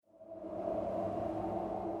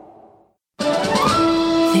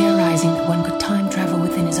that one could time travel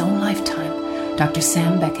within his own lifetime, Dr.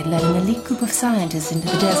 Sam Beckett led an elite group of scientists into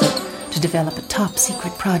the desert to develop a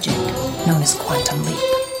top-secret project known as Quantum Leap.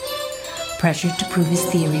 Pressured to prove his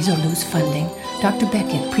theories or lose funding, Dr.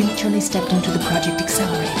 Beckett prematurely stepped into the Project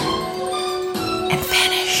Accelerator and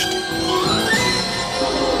vanished.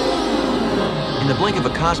 In the blink of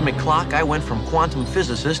a cosmic clock, I went from quantum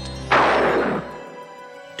physicist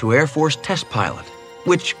to Air Force test pilot,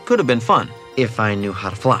 which could have been fun if I knew how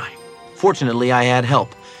to fly. Fortunately, I had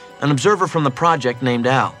help. An observer from the project named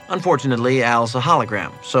Al. Unfortunately, Al's a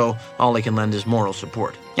hologram, so all he can lend is moral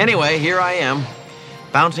support. Anyway, here I am,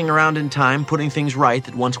 bouncing around in time, putting things right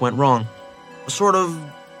that once went wrong. A sort of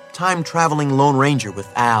time-traveling Lone Ranger with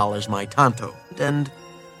Al as my Tonto. And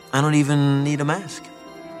I don't even need a mask.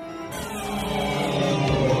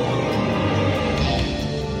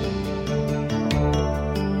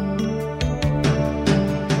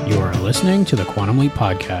 You are listening to the Quantum Leap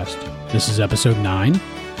Podcast. This is episode 9,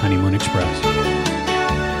 Honeymoon Express.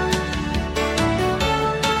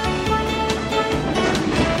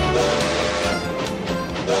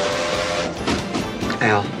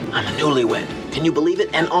 Al, I'm a newlywed. Can you believe it?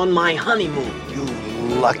 And on my honeymoon. You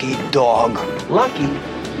lucky dog. Lucky?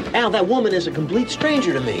 Al, that woman is a complete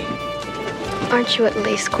stranger to me. Aren't you at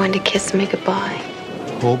least going to kiss me goodbye?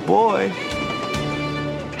 Oh, boy.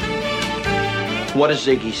 What does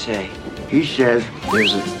Ziggy say? He says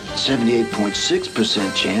there's a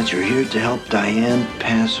 78.6% chance you're here to help Diane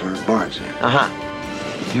pass her bar exam. Uh-huh.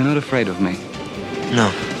 You're not afraid of me.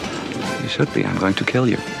 No. You should be. I'm going to kill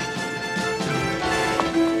you.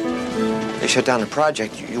 They shut down the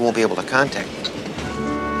project. You won't be able to contact me.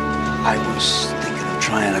 I was thinking of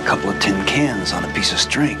trying a couple of tin cans on a piece of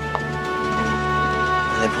string.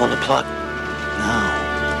 Are they pulling the plug?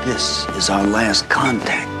 Now, this is our last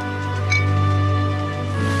contact.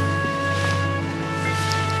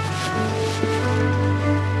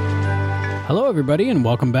 Hello, everybody, and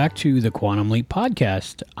welcome back to the Quantum Leap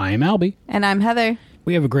Podcast. I am Albie. And I'm Heather.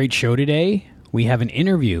 We have a great show today. We have an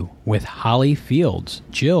interview with Holly Fields,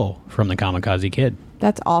 Jill from the Camikazi Kid.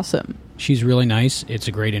 That's awesome. She's really nice. It's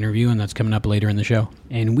a great interview, and that's coming up later in the show.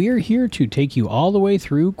 And we are here to take you all the way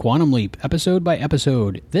through Quantum Leap, episode by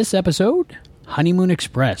episode. This episode, Honeymoon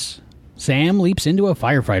Express. Sam leaps into a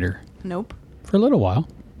firefighter. Nope. For a little while.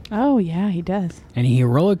 Oh, yeah, he does. And he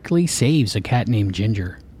heroically saves a cat named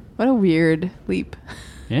Ginger. What a weird leap.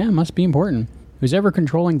 Yeah, it must be important. Who's ever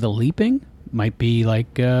controlling the leaping might be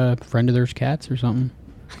like a friend of theirs cats or something.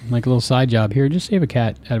 Like a little side job here. Just save a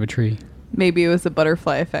cat out of a tree. Maybe it was the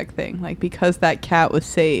butterfly effect thing. Like, because that cat was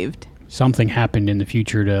saved. Something happened in the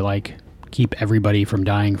future to, like, keep everybody from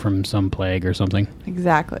dying from some plague or something.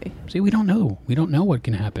 Exactly. See, we don't know. We don't know what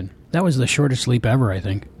can happen. That was the shortest leap ever, I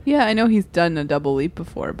think. Yeah, I know he's done a double leap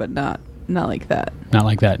before, but not like that. Not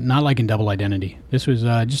like that. Not like in Double Identity. This was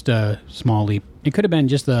just a small leap. It could have been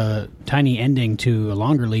just a tiny ending to a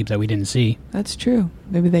longer leap that we didn't see. That's true.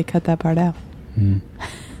 Maybe they cut that part out.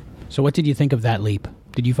 So what did you think of that leap?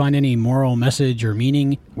 Did you find any moral message or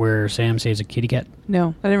meaning where Sam saves a kitty cat?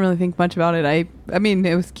 No, I didn't really think much about it. I mean,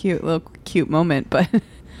 it was cute, little cute moment, but... I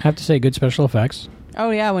have to say, good special effects.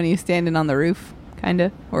 Oh, yeah, when he's standing on the roof, kind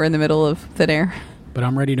of, or in the middle of thin air. But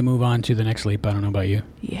I'm ready to move on to the next leap. I don't know about you.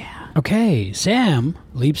 Yeah. Okay, Sam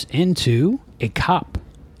leaps into a cop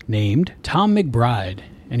named Tom McBride,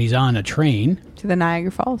 and he's on a train. To the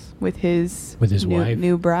Niagara Falls with his wife.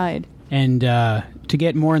 New bride. And to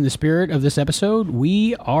get more in the spirit of this episode,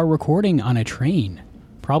 we are recording on a train.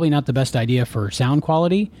 Probably not the best idea for sound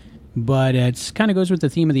quality, but it kind of goes with the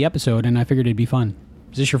theme of the episode, and I figured it'd be fun.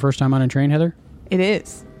 Is this your first time on a train, Heather? It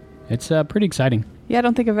is. It's pretty exciting. Yeah, I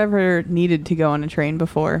don't think I've ever needed to go on a train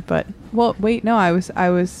before, but... Well, wait, no, I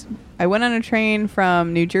went on a train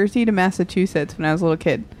from New Jersey to Massachusetts when I was a little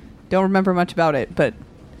kid. Don't remember much about it, but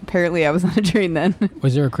apparently I was on a train then.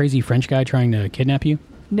 Was there a crazy French guy trying to kidnap you?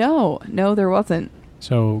 No, there wasn't.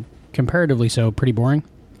 So, comparatively so, pretty boring?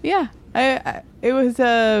 Yeah, it was,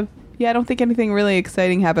 I don't think anything really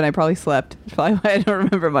exciting happened. I probably slept. That's probably why I don't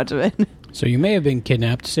remember much of it. So you may have been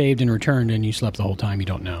kidnapped, saved, and returned, and you slept the whole time. You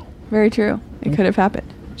don't know. Very true. It could have happened.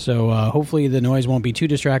 So hopefully the noise won't be too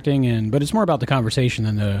distracting, but it's more about the conversation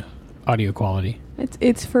than the audio quality.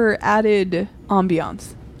 It's for added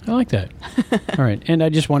ambiance. I like that. All right. And I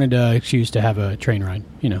just wanted to excuse to have a train ride.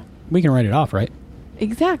 You know, we can write it off, right?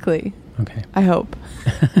 Exactly. Okay. I hope.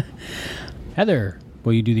 Heather,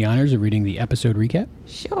 will you do the honors of reading the episode recap?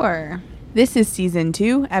 Sure. This is Season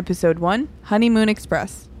 2, Episode 1, Honeymoon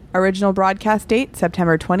Express. Original broadcast date,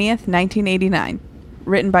 September 20th, 1989.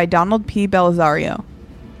 Written by Donald P. Belisario.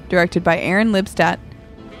 Directed by Aaron Libstadt.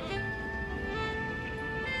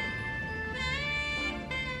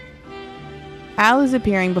 Al is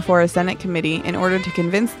appearing before a Senate committee in order to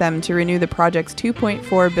convince them to renew the project's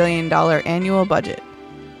 $2.4 billion annual budget.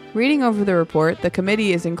 Reading over the report, the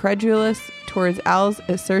committee is incredulous towards Al's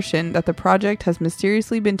assertion that the project has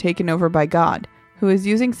mysteriously been taken over by God, who is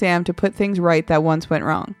using Sam to put things right that once went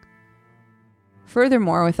wrong.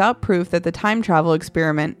 Furthermore, without proof that the time travel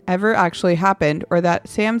experiment ever actually happened or that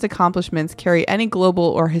Sam's accomplishments carry any global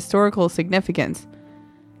or historical significance,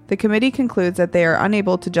 the committee concludes that they are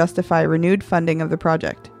unable to justify renewed funding of the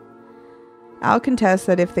project. Al contests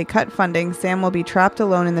that if they cut funding, Sam will be trapped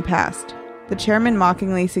alone in the past. The chairman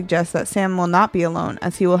mockingly suggests that Sam will not be alone,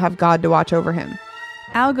 as he will have God to watch over him.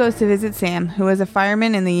 Al goes to visit Sam, who was a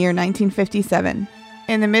fireman in the year 1957,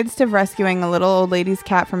 in the midst of rescuing a little old lady's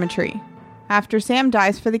cat from a tree. After Sam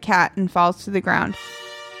dives for the cat and falls to the ground,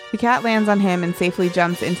 the cat lands on him and safely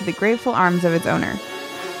jumps into the grateful arms of its owner.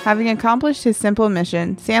 Having accomplished his simple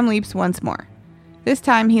mission, Sam leaps once more. This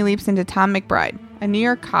time he leaps into Tom McBride, a New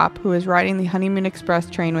York cop who is riding the Honeymoon Express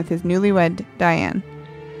train with his newlywed Diane.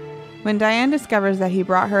 When Diane discovers that he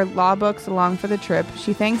brought her law books along for the trip,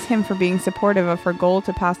 she thanks him for being supportive of her goal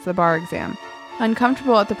to pass the bar exam.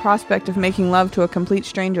 Uncomfortable at the prospect of making love to a complete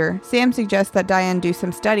stranger, Sam suggests that Diane do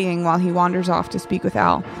some studying while he wanders off to speak with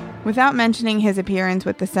Al. Without mentioning his appearance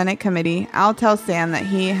with the Senate committee, Al tells Sam that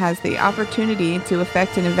he has the opportunity to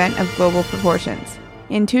effect an event of global proportions.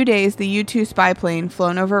 In 2 days, the U-2 spy plane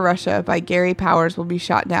flown over Russia by Gary Powers will be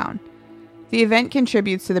shot down. The event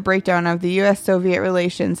contributes to the breakdown of the U.S.-Soviet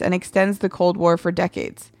relations and extends the Cold War for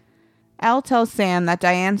decades. Al tells Sam that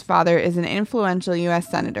Diane's father is an influential U.S.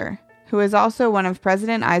 senator, who is also one of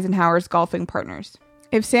President Eisenhower's golfing partners.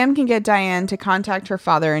 If Sam can get Diane to contact her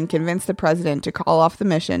father and convince the president to call off the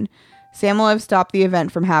mission, Sam will have stopped the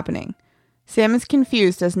event from happening. Sam is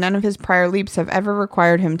confused as none of his prior leaps have ever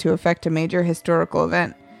required him to effect a major historical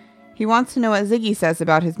event. He wants to know what Ziggy says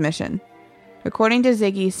about his mission. According to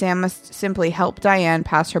Ziggy, Sam must simply help Diane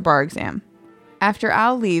pass her bar exam. After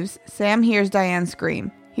Al leaves, Sam hears Diane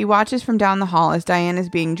scream. He watches from down the hall as Diane is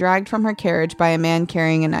being dragged from her carriage by a man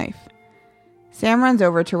carrying a knife. Sam runs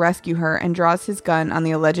over to rescue her and draws his gun on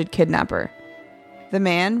the alleged kidnapper. The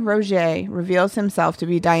man, Roger, reveals himself to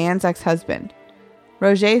be Diane's ex-husband.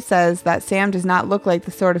 Roger says that Sam does not look like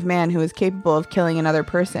the sort of man who is capable of killing another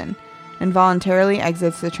person, and voluntarily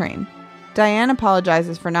exits the train. Diane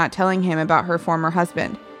apologizes for not telling him about her former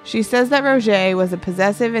husband. She says that Roger was a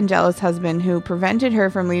possessive and jealous husband who prevented her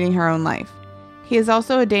from leading her own life. He is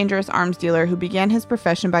also a dangerous arms dealer who began his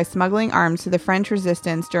profession by smuggling arms to the French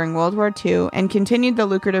resistance during World War II and continued the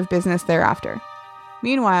lucrative business thereafter.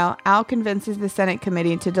 Meanwhile, Al convinces the Senate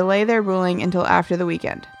committee to delay their ruling until after the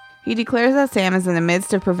weekend. He declares that Sam is in the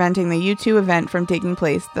midst of preventing the U-2 event from taking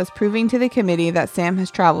place, thus proving to the committee that Sam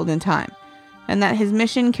has traveled in time, and that his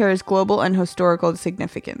mission carries global and historical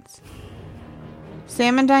significance.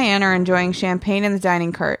 Sam and Diane are enjoying champagne in the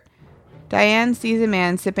dining cart. Diane sees a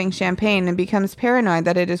man sipping champagne and becomes paranoid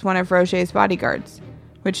that it is one of Roger's bodyguards,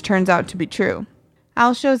 which turns out to be true.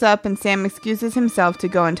 Al shows up and Sam excuses himself to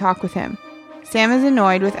go and talk with him. Sam is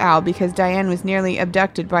annoyed with Al because Diane was nearly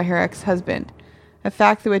abducted by her ex-husband, a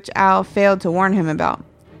fact which Al failed to warn him about.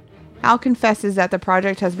 Al confesses that the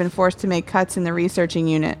project has been forced to make cuts in the researching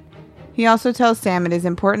unit. He also tells Sam it is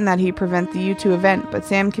important that he prevent the U-2 event, but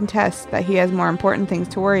Sam contests that he has more important things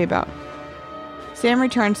to worry about. Sam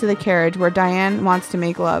returns to the carriage where Diane wants to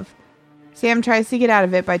make love. Sam tries to get out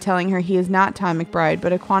of it by telling her he is not Tom McBride,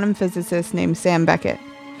 but a quantum physicist named Sam Beckett.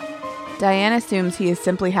 Diane assumes he is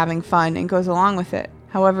simply having fun and goes along with it.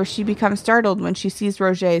 However, she becomes startled when she sees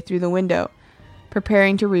Roger through the window,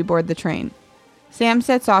 preparing to reboard the train. Sam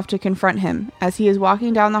sets off to confront him. As he is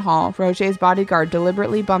walking down the hall, Roger's bodyguard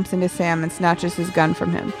deliberately bumps into Sam and snatches his gun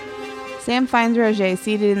from him. Sam finds Roger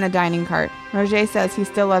seated in the dining cart. Roger says he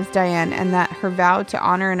still loves Diane and that her vow to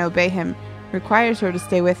honor and obey him requires her to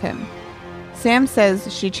stay with him. Sam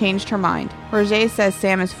says she changed her mind. Roger says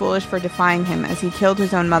Sam is foolish for defying him as he killed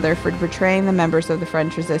his own mother for betraying the members of the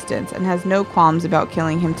French resistance and has no qualms about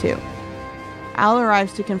killing him too. Al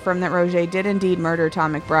arrives to confirm that Roger did indeed murder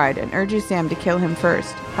Tom McBride and urges Sam to kill him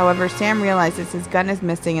first. However, Sam realizes his gun is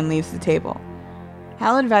missing and leaves the table.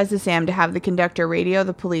 Al advises Sam to have the conductor radio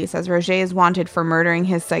the police as Roger is wanted for murdering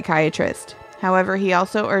his psychiatrist. However, he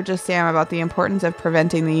also urges Sam about the importance of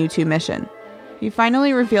preventing the U-2 mission. He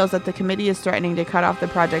finally reveals that the committee is threatening to cut off the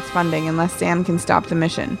project's funding unless Sam can stop the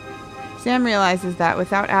mission. Sam realizes that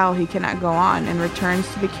without Al he cannot go on and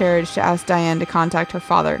returns to the carriage to ask Diane to contact her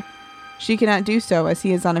father. She cannot do so as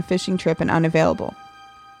he is on a fishing trip and unavailable.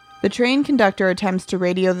 The train conductor attempts to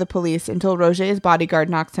radio the police until Roger's bodyguard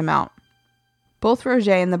knocks him out. Both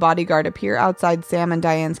Roger and the bodyguard appear outside Sam and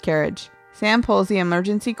Diane's carriage. Sam pulls the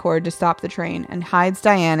emergency cord to stop the train and hides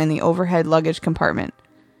Diane in the overhead luggage compartment.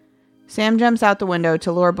 Sam jumps out the window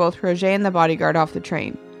to lure both Roger and the bodyguard off the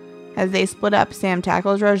train. As they split up, Sam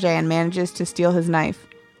tackles Roger and manages to steal his knife.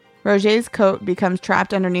 Roger's coat becomes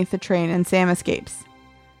trapped underneath the train and Sam escapes.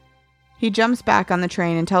 He jumps back on the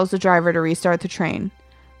train and tells the driver to restart the train.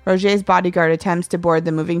 Roger's bodyguard attempts to board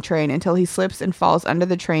the moving train until he slips and falls under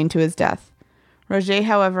the train to his death. Roger,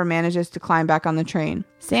 however, manages to climb back on the train.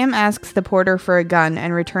 Sam asks the porter for a gun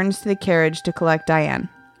and returns to the carriage to collect Diane.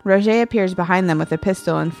 Roger appears behind them with a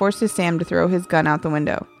pistol and forces Sam to throw his gun out the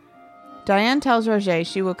window. Diane tells Roger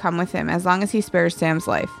she will come with him as long as he spares Sam's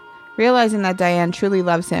life. Realizing that Diane truly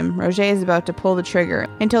loves him, Roger is about to pull the trigger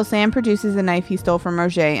until Sam produces the knife he stole from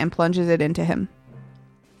Roger and plunges it into him.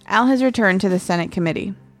 Al has returned to the Senate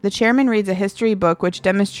committee. The chairman reads a history book which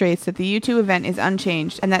demonstrates that the U2 event is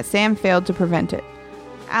unchanged and that Sam failed to prevent it.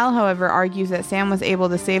 Al, however, argues that Sam was able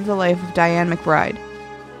to save the life of Diane McBride.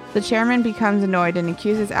 The chairman becomes annoyed and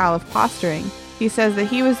accuses Al of posturing. He says that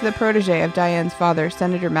he was the protege of Diane's father,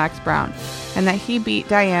 Senator Max Brown, and that he beat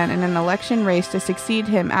Diane in an election race to succeed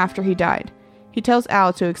him after he died. He tells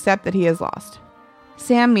Al to accept that he has lost.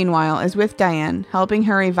 Sam, meanwhile, is with Diane, helping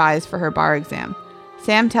her revise for her bar exam.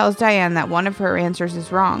 Sam tells Diane that one of her answers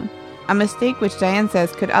is wrong, a mistake which Diane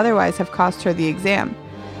says could otherwise have cost her the exam.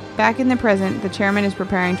 Back in the present, the chairman is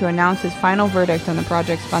preparing to announce his final verdict on the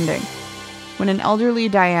project's funding, when an elderly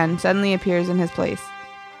Diane suddenly appears in his place.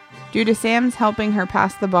 Due to Sam's helping her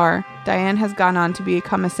pass the bar, Diane has gone on to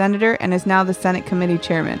become a senator and is now the Senate committee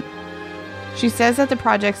chairman. She says that the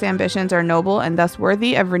project's ambitions are noble and thus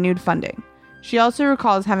worthy of renewed funding. She also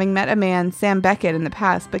recalls having met a man, Sam Beckett, in the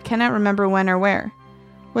past, but cannot remember when or where.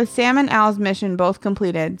 With Sam and Al's mission both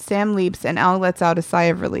completed, Sam leaps and Al lets out a sigh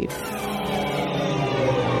of relief.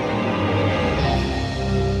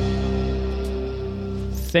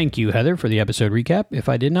 Thank you, Heather, for the episode recap. If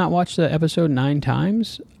I did not watch the episode 9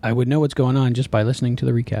 times, I would know what's going on just by listening to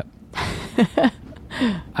the recap.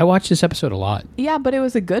 I watched this episode a lot. Yeah, but it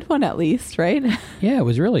was a good one at least, right? Yeah, it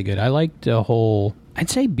was really good. I liked the whole... I'd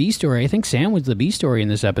say B story. I think Sam was the B story in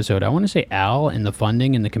this episode. I want to say Al and the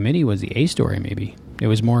funding and the committee was the A story, maybe. It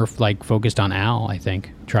was more like focused on Al, I think,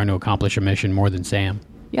 trying to accomplish a mission more than Sam.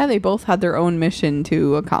 Yeah, they both had their own mission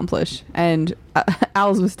to accomplish, and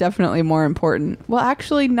Al's was definitely more important. Well,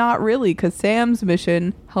 actually, not really, because Sam's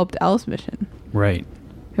mission helped Al's mission. Right.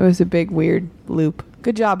 It was a big, weird loop.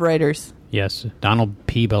 Good job, writers. Yes. Donald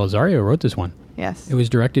P. Belisario wrote this one. Yes. It was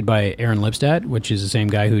directed by Aaron Lipstadt, which is the same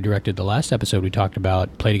guy who directed the last episode we talked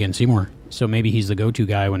about, Played Against Seymour. So maybe he's the go-to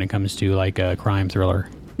guy when it comes to, like, a crime thriller.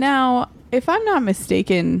 Now, if I'm not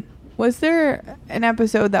mistaken... Was there an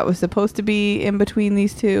episode that was supposed to be in between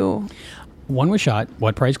these two? One was shot,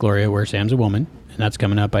 What Price Gloria, where Sam's a woman, and that's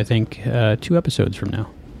coming up, I think, 2 episodes from now.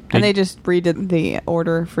 And they just redid the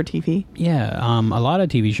order for TV? Yeah, a lot of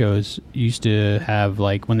TV shows used to have,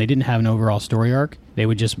 like, when they didn't have an overall story arc, they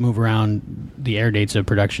would just move around the air dates of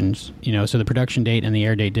productions, you know, so the production date and the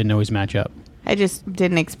air date didn't always match up. I just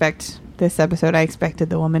didn't expect this episode. I expected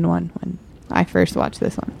the woman one when I first watched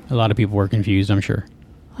this one. A lot of people were confused, I'm sure.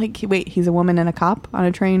 Like, wait, he's a woman and a cop on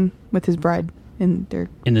a train with his bride in their...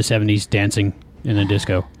 In the 70s, dancing in a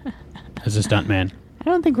disco as a stuntman. I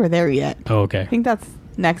don't think we're there yet. Oh, okay. I think that's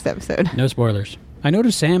next episode. No spoilers. I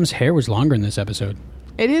noticed Sam's hair was longer in this episode.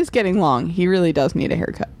 It is getting long. He really does need a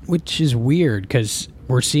haircut. Which is weird, because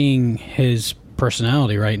we're seeing his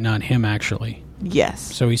personality, right? Not him, actually. Yes.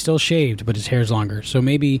 So he's still shaved, but his hair's longer. So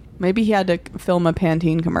maybe... Maybe he had to film a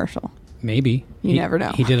Pantene commercial. Maybe. You never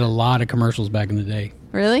know. He did a lot of commercials back in the day.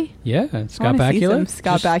 Really? Yeah, Scott Bakula.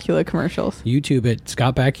 Scott Bakula commercials. YouTube it,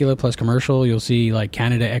 Scott Bakula plus commercial. You'll see like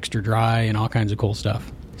Canada Extra Dry and all kinds of cool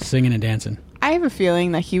stuff. Singing and dancing. I have a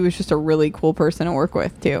feeling that he was just a really cool person to work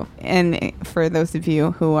with too. And for those of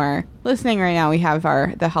you who are listening right now, we have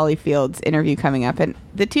the Holly Fields interview coming up, and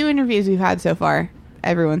the 2 interviews we've had so far,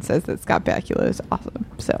 everyone says that Scott Bakula is awesome.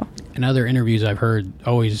 So. In other interviews I've heard,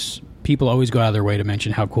 people always go out of their way to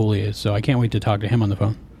mention how cool he is. So I can't wait to talk to him on the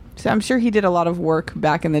phone. So I'm sure he did a lot of work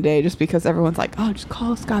back in the day just because everyone's like, oh, just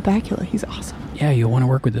call Scott Bakula. He's awesome. Yeah, you'll want to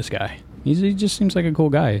work with this guy. He just seems like a cool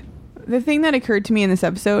guy. The thing that occurred to me in this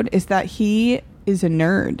episode is that he is a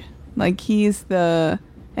nerd. Like, he's and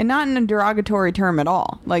not in a derogatory term at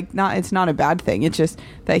all. Like, it's not a bad thing. It's just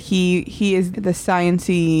that he is the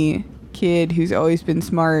sciencey kid who's always been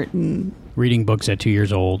smart and... Reading books at 2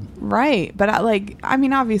 years old. Right. But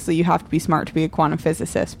obviously you have to be smart to be a quantum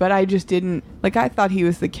physicist, but I just didn't, I thought he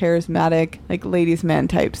was the charismatic, ladies' man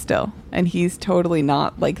type still. And he's totally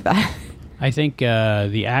not like that. I think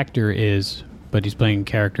the actor is, but he's playing a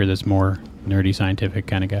character that's more nerdy, scientific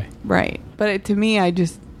kind of guy. Right. But to me,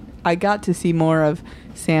 I got to see more of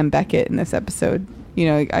Sam Beckett in this episode. You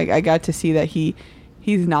know, I got to see that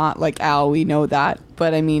he's not like Al. We know that.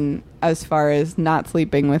 But I mean, as far as not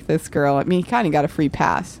sleeping with this girl, I mean, he kind of got a free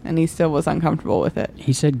pass, and he still was uncomfortable with it.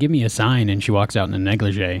 He said, "Give me a sign," and she walks out in a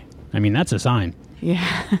negligee. I mean, that's a sign.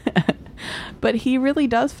 Yeah. But he really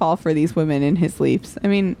does fall for these women in his sleeps. I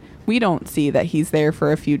mean, we don't see that he's there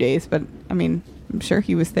for a few days, but I mean, I'm sure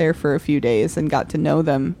he was there for a few days and got to know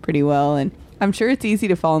them pretty well. And I'm sure it's easy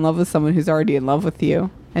to fall in love with someone who's already in love with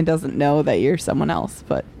you and doesn't know that you're someone else.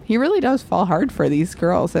 But he really does fall hard for these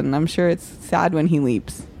girls, and I'm sure it's sad when he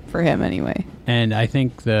leaps, for him anyway. And I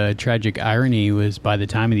think the tragic irony was by the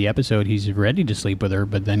time of the episode, he's ready to sleep with her,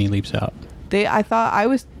 but then he leaps out. I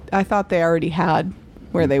thought they already had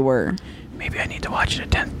where they were. Maybe I need to watch it a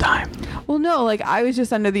 10th time. Well, no, like I was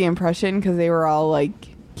just under the impression because they were all like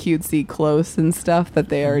cutesy close and stuff that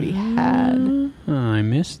they already had. Oh, I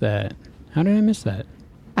missed that. How did I miss that?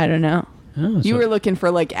 I don't know. Oh, you were looking for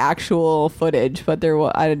like actual footage, but there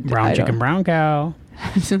was brown chicken, brown cow.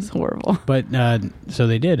 It's just horrible. But so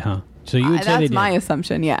they did, huh? So you would say they did. That's my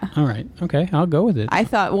assumption. Yeah. All right. Okay. I'll go with it. I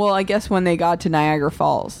thought. Well, I guess when they got to Niagara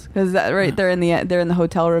Falls, because they're in the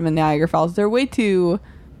hotel room in Niagara Falls. They're way too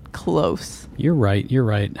close. You're right. You're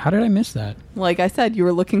right. How did I miss that? Like I said, you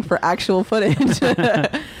were looking for actual footage.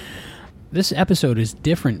 This episode is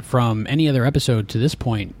different from any other episode to this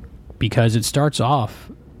point because it starts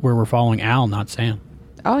off where we're following Al, not Sam.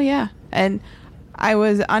 Oh, yeah. And I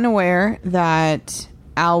was unaware that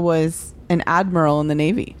Al was an admiral in the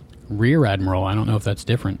Navy. Rear admiral. I don't know if that's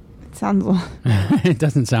different. It sounds... It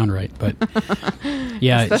doesn't sound right, but...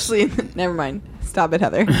 Yeah. Especially... Never mind. Stop it,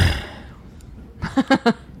 Heather.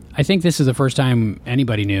 I think this is the first time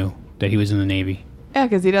anybody knew that he was in the Navy. Yeah,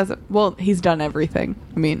 because he doesn't... Well, he's done everything.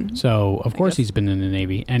 I mean... So, of course he's been in the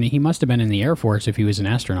Navy. And he must have been in the Air Force if he was an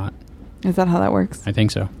astronaut. Is that how that works? I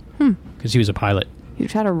think so. Because he was a pilot.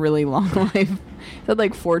 He's had a really long life. He had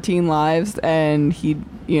like 14 lives, and he,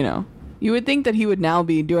 you know... You would think that he would now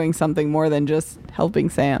be doing something more than just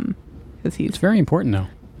helping Sam. Because he's... It's very important, though.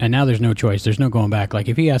 And now there's no choice. There's no going back. Like,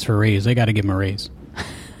 if he asks for a raise, they got to give him a raise.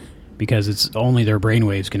 Because it's only their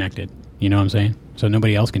brainwaves connected. You know what I'm saying? So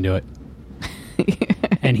nobody else can do it.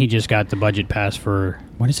 And he just got the budget passed for,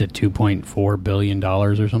 what is it, $2.4 billion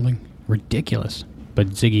or something? Ridiculous. But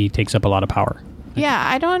Ziggy takes up a lot of power. Yeah,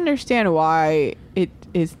 I don't understand why it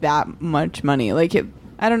is that much money. Like,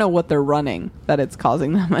 I don't know what they're running that it's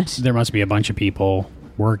causing that much. There must be a bunch of people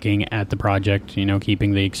working at the project, you know,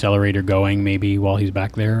 keeping the accelerator going maybe while he's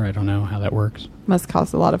back there. I don't know how that works. Must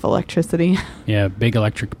cost a lot of electricity. Yeah, big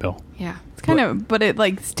electric bill. Yeah. It's kind of, but it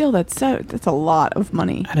like, still, that's a lot of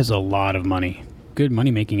money. That is a lot of money. Good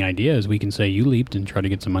money-making idea is we can say you leaped and try to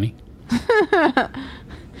get some money.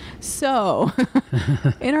 So,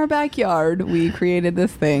 in our backyard, we created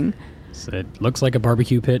this thing. So it looks like a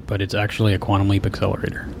barbecue pit, but it's actually a quantum leap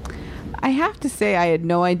accelerator. I have to say I had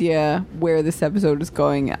no idea where this episode was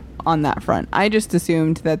going on that front. I just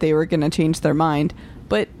assumed that they were going to change their mind.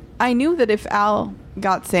 But I knew that if Al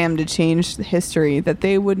got Sam to change the history, that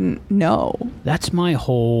they wouldn't know. That's my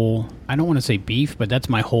whole, I don't want to say beef, but that's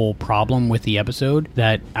my whole problem with the episode,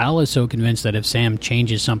 that Al is so convinced that if Sam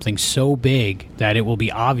changes something so big that it will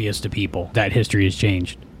be obvious to people that history has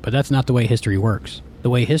changed. But that's not the way history works. The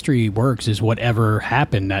way history works is whatever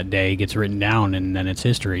happened that day gets written down and then it's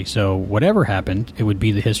history. So whatever happened, it would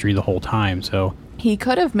be the history the whole time. So he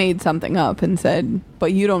could have made something up and said,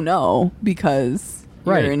 but you don't know because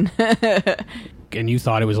right. You're in... And you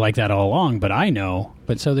thought it was like that all along, but I know.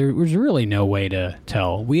 But so there was really no way to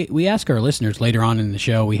tell. We ask our listeners later on in the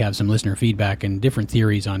show, we have some listener feedback and different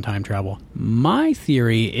theories on time travel. My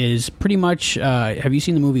theory is pretty much, have you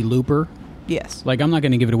seen the movie Looper? Yes. Like, I'm not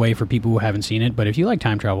going to give it away for people who haven't seen it, but if you like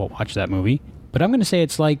time travel, watch that movie. But I'm going to say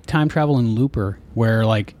it's like time travel in Looper, where,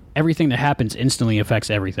 like, everything that happens instantly affects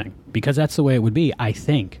everything. Because that's the way it would be, I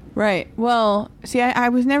think. Right. Well, see, I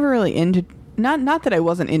was never really into... Not that I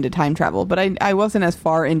wasn't into time travel, but I wasn't as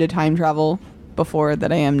far into time travel before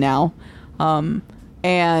that I am now.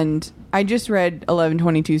 And I just read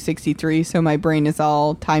 11/22/63, so my brain is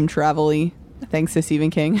all time travel-y. Thanks to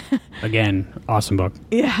Stephen King. Again, awesome book.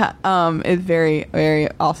 Yeah, it's very, very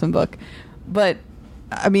awesome book. But,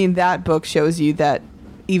 I mean, that book shows you that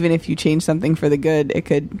even if you change something for the good, it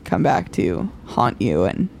could come back to haunt you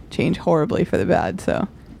and change horribly for the bad. So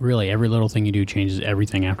really, every little thing you do changes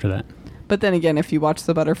everything after that. But then again, if you watch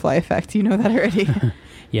The Butterfly Effect, you know that already.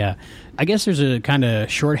 Yeah. I guess there's a kind of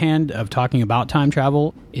shorthand of talking about time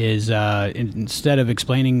travel is instead of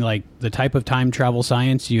explaining like the type of time travel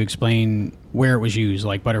science, you explain where it was used,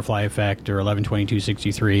 like Butterfly Effect or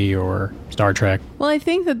 11/22/63 or Star Trek. Well, I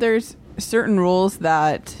think that there's certain rules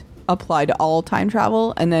that apply to all time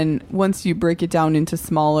travel. And then once you break it down into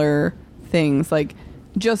smaller things, like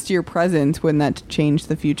just your present, wouldn't that change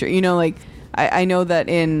the future? You know, like I know that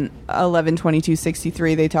in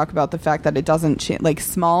 11/22/63 they talk about the fact that it doesn't like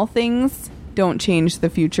small things don't change the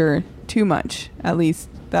future too much. At least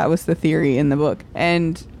that was the theory in the book.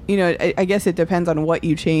 And you know, I guess it depends on what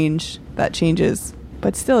you change that changes.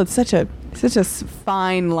 But still, it's such a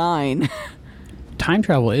fine line. Time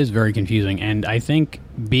travel is very confusing, and I think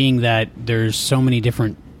being that there's so many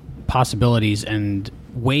different possibilities and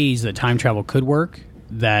ways that time travel could work,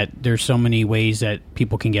 that there's so many ways that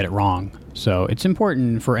people can get it wrong. So it's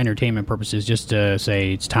important for entertainment purposes just to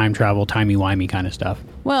say it's time travel, timey-wimey kind of stuff.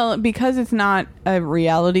 Well, because it's not a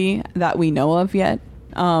reality that we know of yet,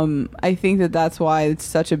 I think that that's why it's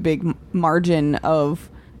such a big margin of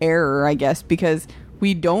error, I guess, because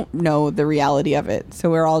we don't know the reality of it. So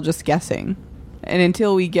we're all just guessing. And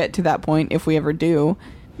until we get to that point, if we ever do,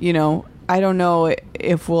 you know, I don't know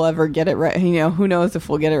if we'll ever get it right. You know, who knows if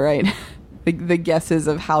we'll get it right. the guesses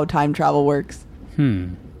of how time travel works.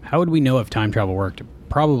 How would we know if time travel worked?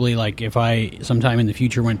 Probably like if I sometime in the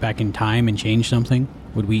future went back in time and changed something,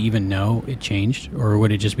 would we even know it changed? Or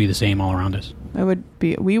would it just be the same all around us?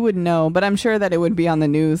 We would know, but I'm sure that it would be on the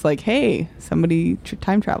news like, hey, somebody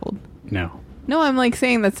time traveled. No, I'm like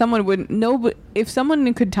saying that someone wouldn't know, but if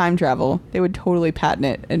someone could time travel, they would totally patent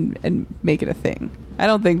it and make it a thing. I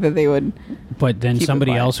don't think that they would. But then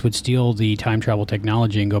somebody else would steal the time travel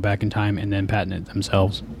technology and go back in time and then patent it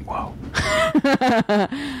themselves. Whoa.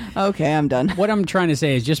 Okay, I'm done. What I'm trying to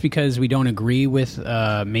say is just because we don't agree with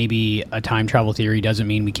maybe a time travel theory doesn't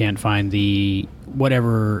mean we can't find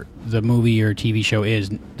whatever the movie or TV show is,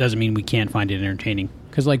 doesn't mean we can't find it entertaining.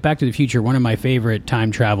 Because like Back to the Future, one of my favorite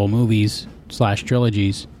time travel movies /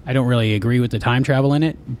 trilogies, I don't really agree with the time travel in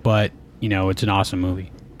it, but, you know, it's an awesome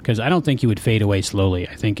movie. Because I don't think you would fade away slowly.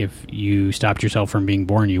 I think if you stopped yourself from being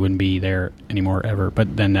born, you wouldn't be there anymore ever.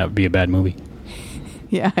 But then that would be a bad movie.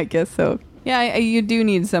 Yeah, I guess so. Yeah, you do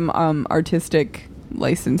need some artistic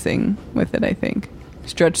licensing with it, I think.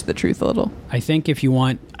 Stretch the truth a little. I think if you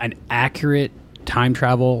want an accurate time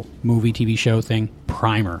travel movie, TV show thing,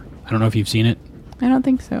 Primer. I don't know if you've seen it. I don't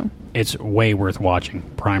think so. It's way worth watching,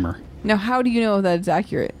 Primer. Now, how do you know that it's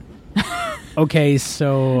accurate? Okay,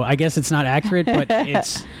 so I guess it's not accurate, but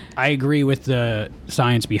I agree with the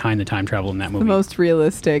science behind the time travel in that movie. The most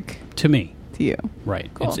realistic to me. To you.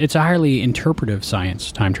 Right. Cool. It's a highly interpretive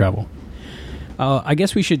science, time travel. I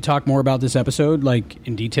guess we should talk more about this episode, like,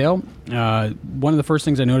 in detail. One of the first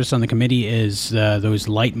things I noticed on the committee is those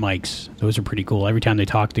light mics. Those are pretty cool. Every time they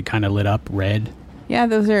talked, it kind of lit up red. Yeah,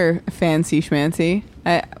 those are fancy schmancy.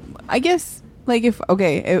 I guess... Like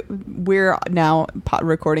we're now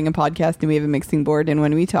recording a podcast and we have a mixing board, and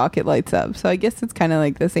when we talk, it lights up. So I guess it's kind of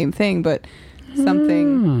like the same thing, but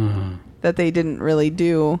something that they didn't really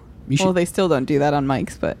do. They still don't do that on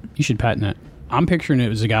mics, but you should patent it. I'm picturing it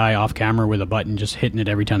was a guy off camera with a button just hitting it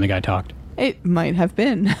every time the guy talked. It might have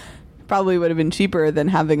been. Probably would have been cheaper than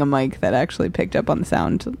having a mic that actually picked up on the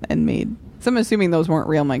sound and made. So I'm assuming those weren't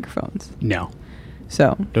real microphones. No.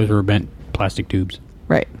 So those were bent plastic tubes.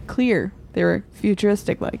 Right. Clear. They were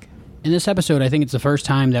futuristic-like. In this episode, I think it's the first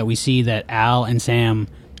time that we see that Al and Sam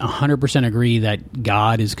 100% agree that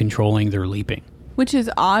God is controlling their leaping. Which is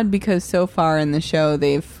odd because so far in the show,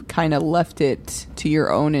 they've kind of left it to your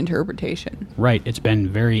own interpretation. Right. It's been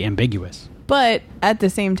very ambiguous. But at the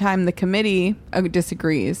same time, the committee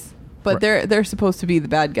disagrees. But they're supposed to be the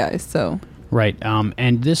bad guys, so... Right.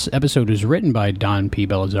 And this episode was written by Don P.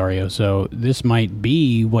 Belisario, so this might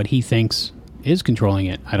be what he thinks... is controlling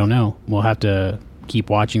it. I don't know. We'll have to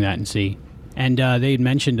keep watching that and see. And they had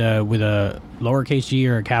mentioned with a lowercase g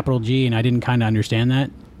or a capital G, and I didn't kind of understand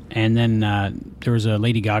that. And then there was a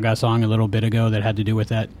Lady Gaga song a little bit ago that had to do with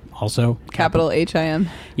that also. Capital H-I-M.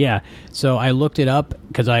 Yeah. So I looked it up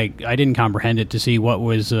because I didn't comprehend it to see what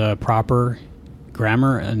was proper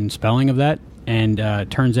grammar and spelling of that. And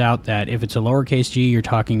turns out that if it's a lowercase g, you're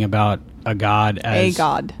talking about a god as... A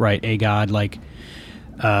god. Right. A god like...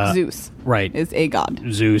 Zeus. Right. Is a god.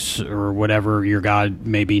 Zeus or whatever your god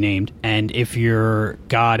may be named. And if your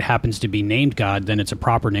god happens to be named God, then it's a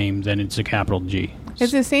proper name, then it's a capital G.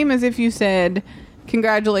 It's the same as if you said,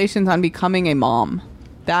 congratulations on becoming a mom.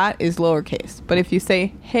 That is lowercase. But if you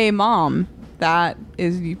say, hey mom, that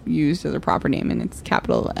is used as a proper name and it's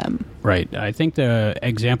capital M. Right. I think the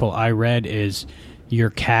example I read is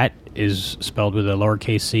your cat is spelled with a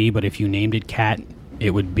lowercase c, but if you named it cat,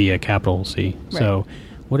 it would be a capital C. Right. So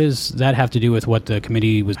what does that have to do with what the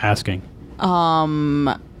committee was asking?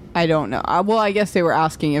 I don't know. Well, I guess they were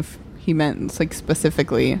asking if he meant like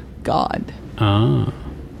specifically God. Ah.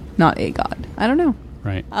 Not a god. I don't know.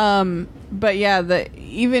 Right. But yeah,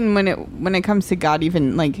 even when it comes to God,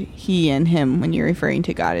 even like he and him, when you're referring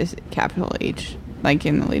to God, is capital H, like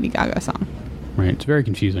in the Lady Gaga song. Right. It's very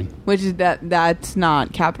confusing. Which is that's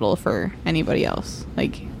not capital for anybody else.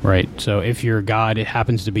 Like. Right. So if you're God, it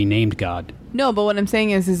happens to be named God. No, but what I'm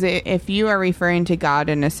saying is if you are referring to God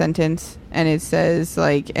in a sentence and it says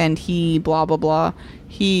like, and he blah blah blah,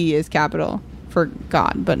 he is capital for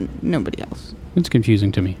God, but nobody else. It's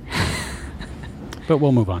confusing to me. But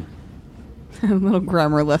we'll move on. A little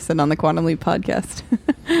grammar lesson on the Quantum Leap podcast.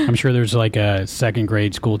 I'm sure there's like a second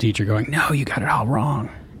grade school teacher going, no, you got it all wrong.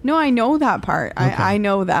 No, I know that part. Okay. I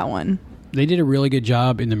know that one. They did a really good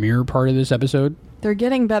job in the mirror part of this episode. They're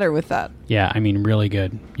getting better with that. Yeah, I mean, really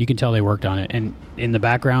good. You can tell they worked on it. And in the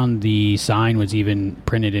background, the sign was even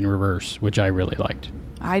printed in reverse, which I really liked.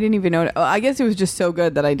 I didn't even know. I guess it was just so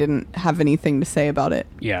good that I didn't have anything to say about it.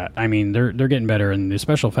 Yeah, I mean, they're getting better. And the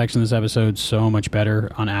special effects in this episode, so much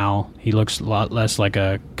better on Al. He looks a lot less like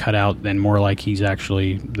a cutout and more like he's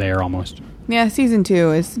actually there almost. Yeah, season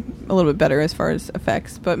 2 is a little bit better as far as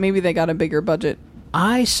effects, but maybe they got a bigger budget.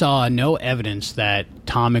 I saw no evidence that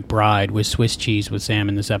Tom McBride was Swiss cheese with Sam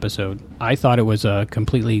in this episode. I thought it was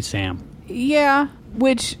completely Sam. Yeah,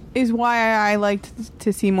 which is why I liked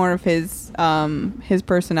to see more of his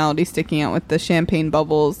personality sticking out with the champagne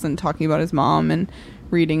bubbles and talking about his mom and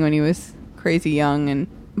reading when he was crazy young.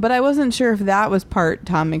 But I wasn't sure if that was part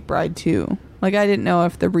Tom McBride too. Like, I didn't know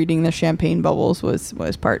if the reading the champagne bubbles was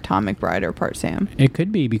part Tom McBride or part Sam. It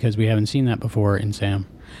could be because we haven't seen that before in Sam.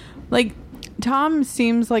 Like, Tom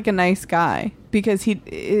seems like a nice guy because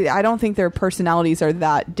I don't think their personalities are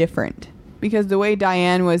that different. Because the way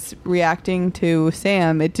Diane was reacting to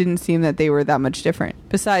Sam, it didn't seem that they were that much different.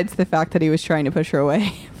 Besides the fact that he was trying to push her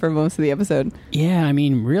away for most of the episode. Yeah, I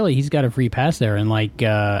mean, really, he's got a free pass there. And like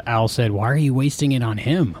Al said, why are you wasting it on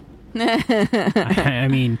him? I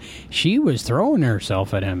mean, she was throwing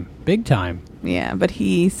herself at him big time. Yeah, but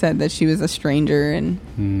he said that she was a stranger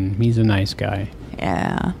and... he's a nice guy.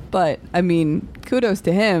 Yeah, but I mean, kudos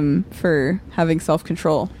to him for having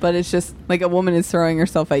self-control. But it's just like a woman is throwing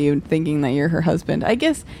herself at you thinking that you're her husband. I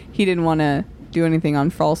guess he didn't want to do anything on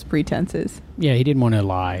false pretenses. Yeah, he didn't want to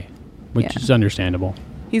lie, which is understandable.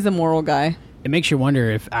 He's a moral guy. It makes you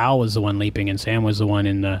wonder if Al was the one leaping and Sam was the one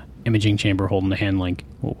in the imaging chamber holding the hand link,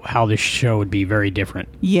 how this show would be very different.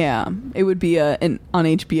 Yeah, it would be on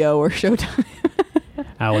HBO or Showtime.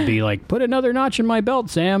 Al would be like, put another notch in my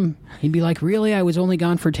belt, Sam. He'd be like, really? I was only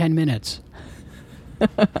gone for 10 minutes. He'd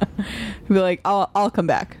be like, I'll come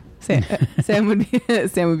back. Sam would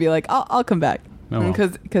be like, I'll come back.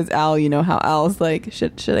 Because Al, you know how Al's like,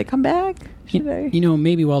 should I come back? You know,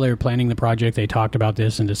 maybe while they were planning the project, they talked about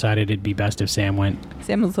this and decided it'd be best if Sam went.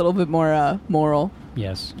 Sam was a little bit more moral.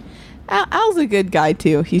 Yes. Al's a good guy,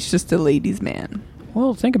 too. He's just a ladies' man.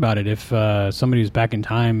 Well, think about it. If somebody was back in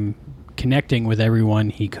time connecting with everyone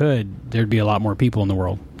he could, there'd be a lot more people in the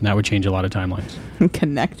world. And that would change a lot of timelines.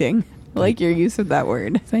 Connecting. I like your use of that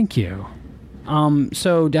word. Thank you.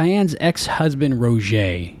 So Diane's ex-husband,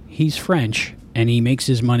 Roger, he's French, and he makes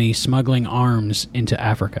his money smuggling arms into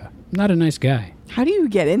Africa. Not a nice guy. How do you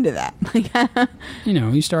get into that? You know,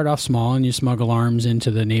 you start off small and you smuggle arms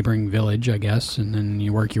into the neighboring village, I guess, and then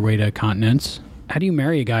you work your way to continents. How do you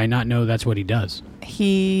marry a guy and not know that's what he does?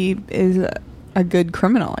 He is a good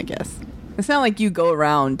criminal, I guess. It's not like you go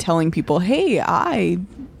around telling people, hey, I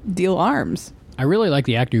deal arms. I really like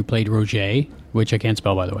the actor who played Roger, which I can't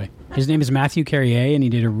spell, by the way. His name is Matthew Carrier, and he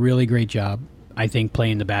did a really great job, I think,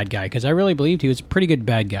 playing the bad guy, because I really believed he was a pretty good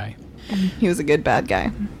bad guy. He was a good bad guy.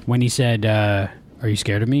 When he said, are you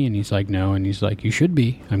scared of me? And he's like, no. And he's like, you should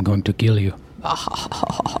be. I'm going to kill you.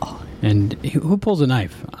 And who pulls a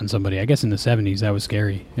knife on somebody? I guess in the 70s, that was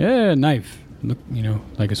scary. Yeah, knife. Look, you know,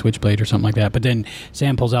 like a switchblade or something like that. But then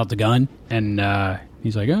Sam pulls out the gun, and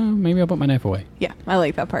he's like, oh, maybe I'll put my knife away. Yeah, I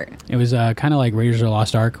like that part. It was kind of like Raiders of the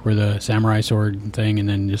Lost Ark, where the samurai sword thing, and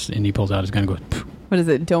then just Indy pulls out his gun and goes, poof. What is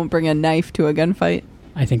it? Don't bring a knife to a gunfight?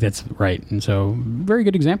 I think that's right. And so, very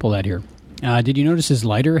good example of that here. Did you notice his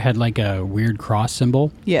lighter had like a weird cross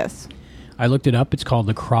symbol? Yes. I looked it up. It's called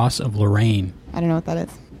the Cross of Lorraine. I don't know what that is.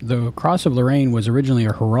 The Cross of Lorraine was originally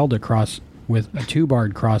a heraldic cross with a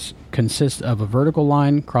two-barred cross, consists of a vertical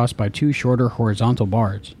line crossed by two shorter horizontal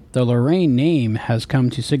bars. The Lorraine name has come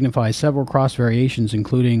to signify several cross variations,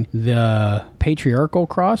 including the patriarchal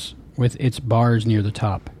cross with its bars near the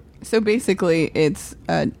top. So basically, it's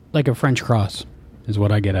like a French cross is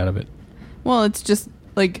what I get out of it. Well, it's just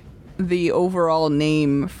like the overall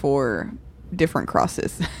name for different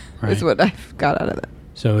crosses right. Is what I've got out of it.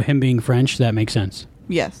 So him being French, that makes sense.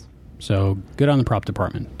 Yes. So good on the prop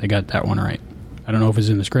department. They got that one right. I don't know if it's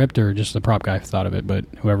in the script or just the prop guy thought of it, but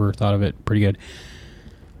whoever thought of it, pretty good.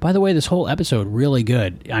 By the way, this whole episode, really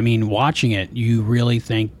good. I mean, watching it, you really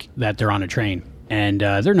think that they're on a train. And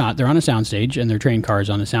they're not. They're on a soundstage, and their train car is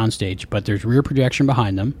on the soundstage, but there's rear projection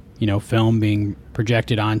behind them, film being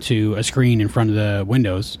projected onto a screen in front of the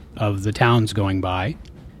windows of the towns going by.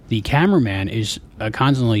 The cameraman is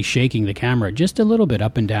constantly shaking the camera just a little bit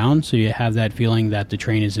up and down, so you have that feeling that the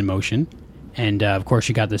train is in motion. And, of course,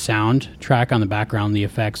 you got the sound track on the background, the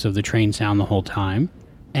effects of the train sound the whole time.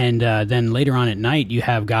 And then later on at night, you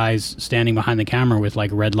have guys standing behind the camera with,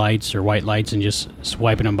 like, red lights or white lights and just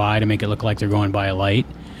swiping them by to make it look like they're going by a light.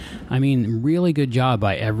 I mean, really good job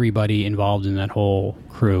by everybody involved in that whole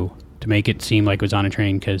crew to make it seem like it was on a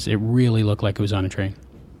train, because it really looked like it was on a train.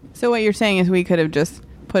 So what you're saying is we could have just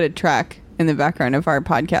put a track in the background of our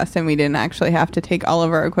podcast and we didn't actually have to take all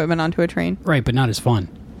of our equipment onto a train? Right, but not as fun.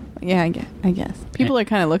 Yeah, I guess. People are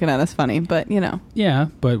kind of looking at us funny, but, Yeah,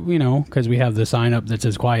 but, because we have the sign up that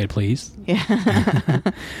says quiet, please. Yeah.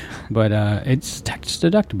 But it's tax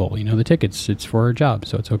deductible. The tickets, it's for a job,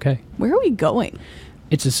 so it's okay. Where are we going?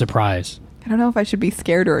 It's a surprise. I don't know if I should be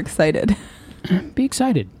scared or excited. Be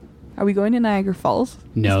excited. Are we going to Niagara Falls?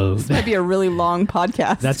 No. This might be a really long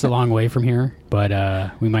podcast. That's a long way from here,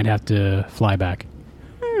 but we might have to fly back.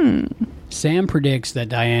 Sam predicts that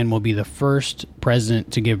Diane will be the first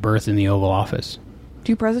president to give birth in the Oval Office.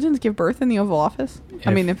 Do presidents give birth in the Oval Office?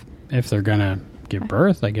 If they're going to give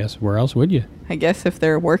birth, I guess, where else would you? I guess if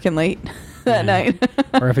they're working late that night.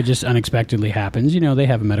 Or if it just unexpectedly happens. They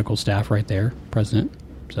have a medical staff right there, president.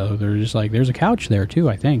 So they're just like, there's a couch there, too,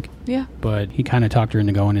 I think. Yeah. But he kind of talked her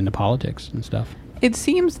into going into politics and stuff. It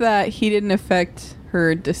seems that he didn't affect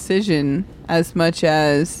her decision as much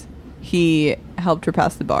as he helped her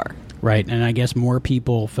pass the bar. Right, and I guess more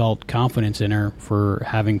people felt confidence in her for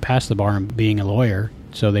having passed the bar and being a lawyer,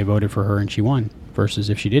 so they voted for her and she won. Versus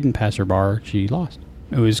if she didn't pass her bar, she lost.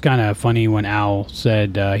 It was kind of funny when Al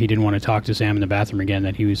said he didn't want to talk to Sam in the bathroom again,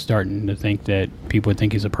 that he was starting to think that people would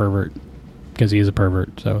think he's a pervert, because he is a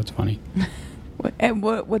pervert, so it's funny. And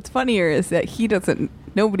what's funnier is that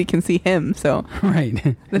nobody can see him, so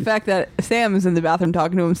right. The fact that Sam is in the bathroom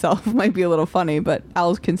talking to himself might be a little funny, but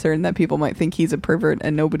Al's concerned that people might think he's a pervert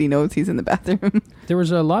and nobody knows he's in the bathroom. There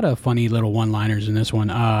was a lot of funny little one-liners in this one.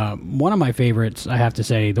 One of my favorites, I have to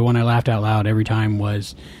say, the one I laughed out loud every time,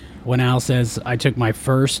 was when Al says, I took my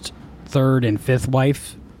first, third, and fifth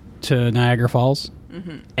wife to Niagara Falls,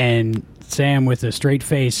 and Sam, with a straight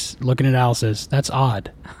face, looking at Al, says, that's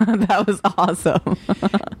odd. That was awesome.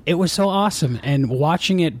 It was so awesome. And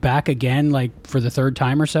watching it back again, like for the third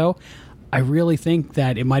time or so, I really think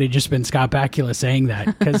that it might have just been Scott Bakula saying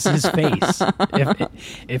that, because his face.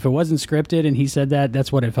 If it wasn't scripted and he said that,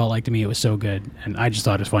 that's what it felt like to me. It was so good. And I just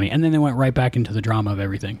thought it was funny. And then they went right back into the drama of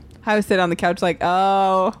everything. I was sitting on the couch like,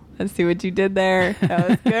 oh, let's see what you did there. That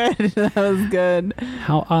was good. That was good.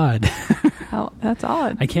 How odd. That's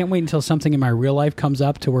odd. I can't wait until something in my real life comes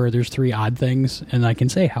up to where there's 3 odd things and I can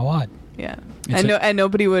say how odd. Yeah. And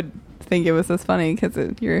nobody would think it was as funny because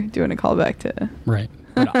you're doing a callback to... Right.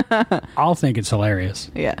 But I'll think it's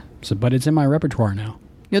hilarious. Yeah. But it's in my repertoire now.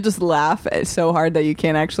 You'll just laugh so hard that you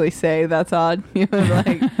can't actually say that's odd. You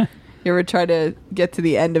ever try to get to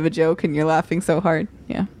the end of a joke and you're laughing so hard?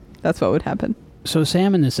 Yeah. That's what would happen. So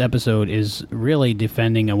Sam in this episode is really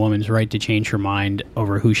defending a woman's right to change her mind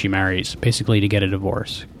over who she marries, basically to get a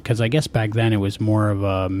divorce. Because I guess back then it was more of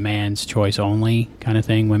a man's choice only kind of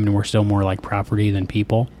thing. Women were still more like property than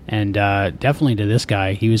people. And definitely to this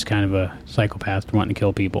guy, he was kind of a psychopath wanting to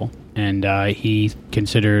kill people. And he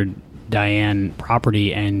considered Diane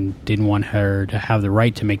property and didn't want her to have the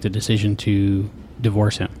right to make the decision to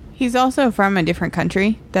divorce him. He's also from a different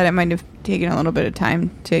country, that it might have taken a little bit of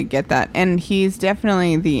time to get that. And he's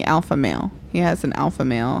definitely the alpha male. He has an alpha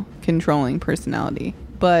male controlling personality.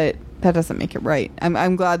 But that doesn't make it right.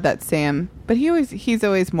 I'm glad that Sam... But he's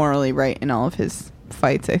always morally right in all of his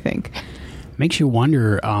fights, I think. Makes you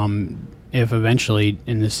wonder if eventually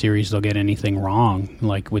in this series they'll get anything wrong,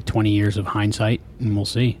 like with 20 years of hindsight, and we'll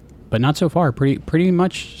see. But not so far. Pretty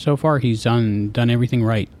much so far he's done everything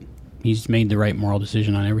right. He's made the right moral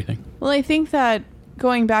decision on everything. Well, I think that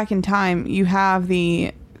going back in time, you have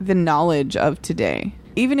the knowledge of today.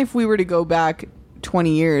 Even if we were to go back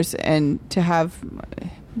 20 years and to have...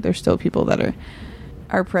 There's still people that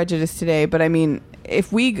are prejudiced today. But I mean,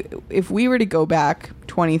 if we were to go back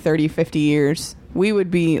 20, 30, 50 years, we would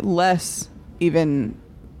be less even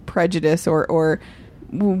prejudiced or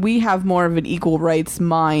we have more of an equal rights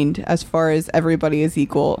mind as far as everybody is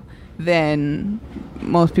equal than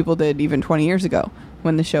most people did even 20 years ago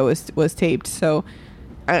when the show was taped. So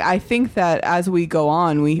I think that as we go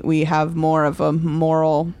on, we have more of a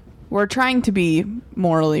moral... We're trying to be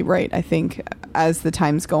morally right, I think, as the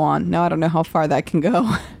times go on. Now, I don't know how far that can go,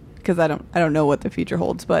 because I don't know what the future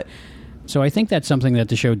holds, but... So I think that's something that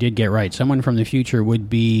the show did get right. Someone from the future would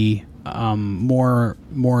be more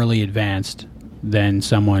morally advanced than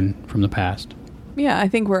someone from the past. Yeah, I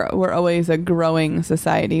think we're always a growing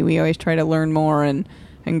society. We always try to learn more and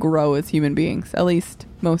grow as human beings. At least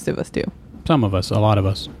most of us do. Some of us, a lot of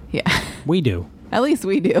us. Yeah. We do. At least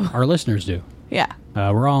we do. Our listeners do. Yeah.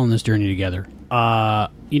 We're all on this journey together.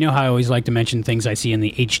 You know how I always like to mention things I see in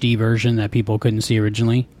the HD version that people couldn't see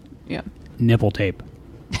originally? Yeah. Nipple tape.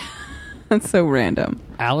 That's so random.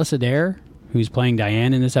 Alice Adair, who's playing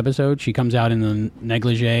Diane in this episode, she comes out in the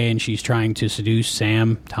negligee and she's trying to seduce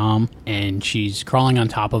Tom, and she's crawling on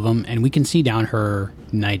top of him, and we can see down her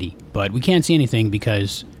nightie, but we can't see anything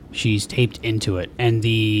because she's taped into it, and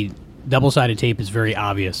the double-sided tape is very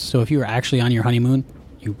obvious. So if you were actually on your honeymoon,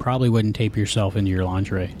 you probably wouldn't tape yourself into your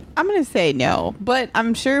lingerie. I'm going to say no, but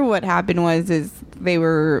I'm sure what happened is they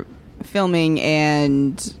were filming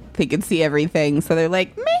and they could see everything, so they're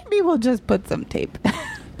like, maybe we'll just put some tape.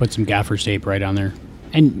 Put some gaffer's tape right on there.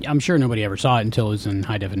 And I'm sure nobody ever saw it until it was in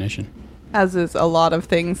high definition. As is a lot of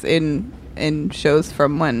things in shows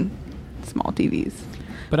from when small TVs.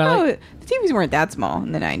 But the TVs weren't that small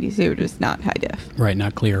in the 90s. They were just not high def. Right,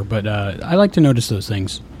 not clear. But I like to notice those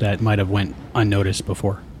things that might have went unnoticed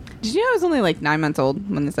before. Did you know I was only like 9 months old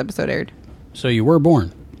when this episode aired? So you were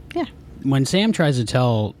born? Yeah. When Sam tries to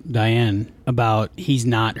tell Diane about he's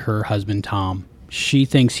not her husband, Tom, she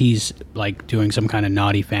thinks he's like doing some kind of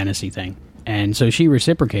naughty fantasy thing. And so she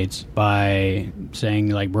reciprocates by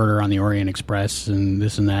saying like murder on the Orient Express and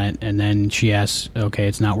this and that. And then she asks, okay,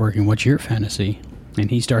 it's not working. What's your fantasy? And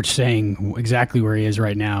he starts saying exactly where he is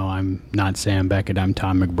right now. I'm not Sam Beckett. I'm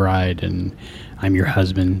Tom McBride, and I'm your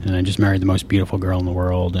husband, and I just married the most beautiful girl in the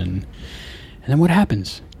world. And then what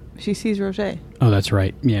happens? She sees Roger. Oh, that's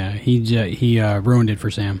right. Yeah, he ruined it for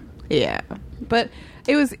Sam. Yeah, but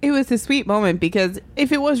it was a sweet moment, because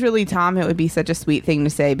if it was really Tom, it would be such a sweet thing to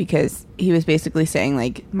say, because he was basically saying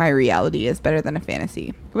like, my reality is better than a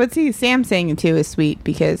fantasy. But see, Sam saying it too is sweet,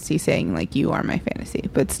 because he's saying like, you are my fantasy.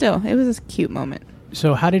 But still, it was a cute moment.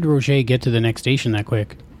 So how did Roger get to the next station that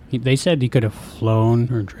quick? They said he could have flown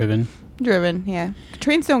or driven. Driven, yeah.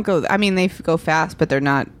 Trains don't go... I mean, they go fast, but they're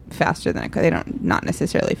not faster than a car. They don't... Not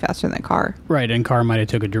necessarily faster than a car. Right, and car might have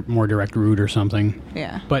took a more direct route or something.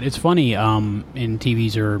 Yeah. But it's funny, in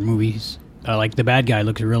TVs or movies, like the bad guy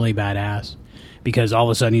looks really badass because all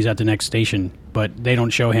of a sudden he's at the next station, but they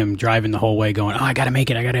don't show him driving the whole way going, oh, I gotta make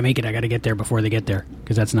it, I gotta get there before they get there,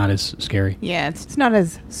 because that's not as scary. Yeah, it's not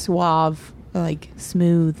as suave... like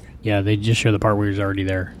smooth. Yeah, they just show the part where he's already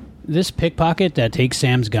there. This pickpocket that takes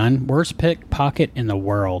Sam's gun, worst pickpocket in the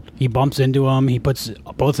world. He bumps into him, he puts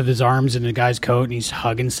both of his arms in the guy's coat, and he's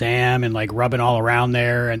hugging Sam and like rubbing all around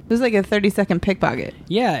there. And it was like a 30-second pickpocket.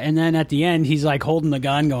 Yeah, and then at the end he's like holding the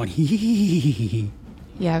gun going hee hee hee hee hee.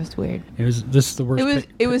 Yeah, it was weird. This is the worst.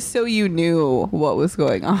 It was so you knew what was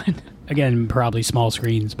going on. Again, probably small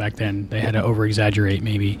screens back then. They had to over-exaggerate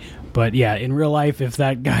maybe. But yeah, in real life, if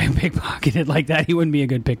that guy pickpocketed like that, he wouldn't be a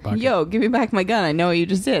good pickpocket. Yo, give me back my gun. I know what you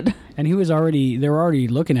just did. And they were already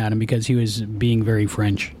looking at him because he was being very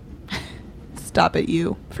French. Stop it,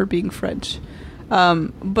 you, for being French.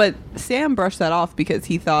 But Sam brushed that off because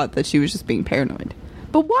he thought that she was just being paranoid.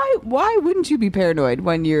 But why wouldn't you be paranoid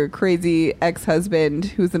when your crazy ex-husband,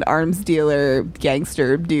 who's an arms dealer,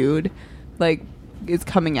 gangster dude, like, is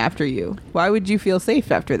coming after you? Why would you feel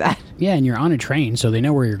safe after that? Yeah, and you're on a train, so they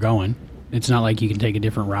know where you're going. It's not like you can take a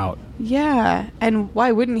different route. Yeah, and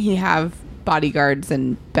why wouldn't he have bodyguards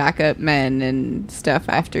and backup men and stuff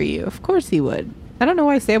after you? Of course he would. I don't know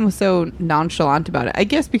why Sam was so nonchalant about it. I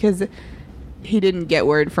guess because he didn't get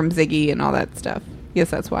word from Ziggy and all that stuff. Yes,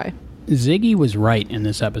 that's why. Ziggy was right in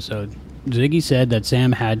this episode. Ziggy said that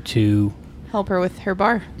Sam had to... help her with her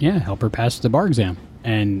bar. Yeah, help her pass the bar exam.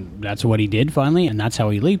 And that's what he did finally, and that's how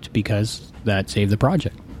he leaped, because that saved the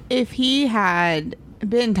project. If he had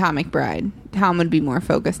been Tom McBride, Tom would be more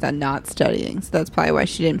focused on not studying, so that's probably why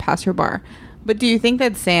she didn't pass her bar. But do you think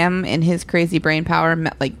that Sam, in his crazy brain power,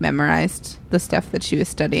 memorized the stuff that she was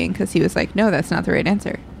studying? Because he was like, no, that's not the right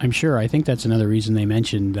answer. I'm sure. I think that's another reason they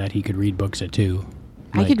mentioned that he could read books at 2.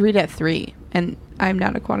 I could read at 3, and I'm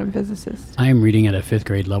not a quantum physicist. I am reading at a 5th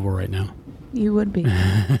grade level right now. You would be.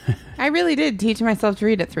 I really did teach myself to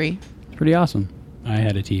read at 3. It's pretty awesome. I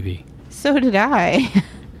had a TV. So did I.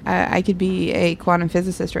 I could be a quantum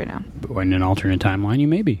physicist right now. But in an alternate timeline, you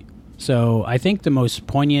may be. So I think the most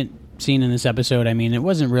poignant scene in this episode, I mean, it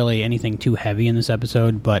wasn't really anything too heavy in this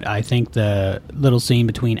episode, but I think the little scene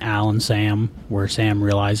between Al and Sam, where Sam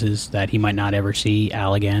realizes that he might not ever see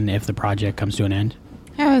Al again if the project comes to an end.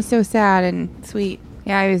 That was so sad and sweet.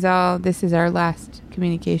 Yeah, it was all, this is our last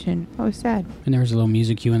communication. I was sad. And there was a little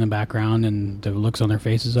music cue in the background, and the looks on their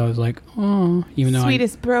faces, I was like, oh. Even though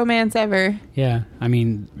Sweetest bromance ever. Yeah, I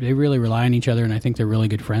mean, they really rely on each other, and I think they're really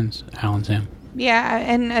good friends, Al and Sam. Yeah,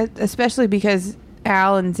 and especially because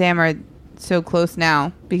Al and Sam are so close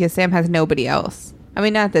now, because Sam has nobody else. I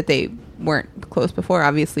mean, not that they weren't close before.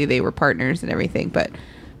 Obviously, they were partners and everything, but,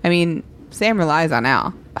 I mean, Sam relies on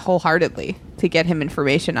Al wholeheartedly to get him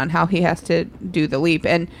information on how he has to do the leap.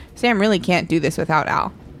 And Sam really can't do this without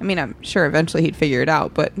Al. I mean, I'm sure eventually he'd figure it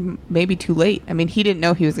out, but maybe too late. I mean, he didn't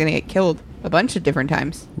know he was going to get killed a bunch of different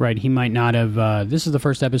times. Right, he might not have... this is the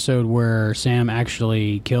first episode where Sam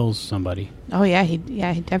actually kills somebody. Oh, yeah, he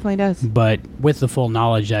definitely does. But with the full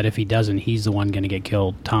knowledge that if he doesn't, he's the one going to get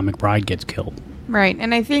killed. Tom McBride gets killed. Right,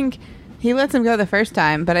 and I think he lets him go the first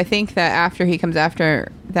time, but I think that after he comes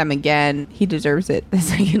after them again, he deserves it the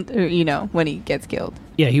second, when he gets killed.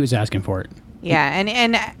 Yeah, he was asking for it. Yeah,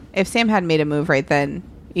 and if Sam had made a move right then,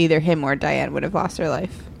 either him or Diane would have lost her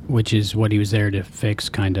life. Which is what he was there to fix,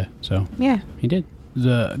 kind of. So yeah, he did.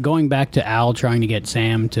 Going back to Al trying to get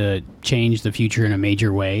Sam to change the future in a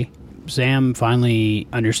major way, Sam finally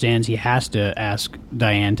understands he has to ask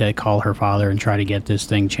Diane to call her father and try to get this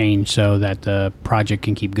thing changed so that the project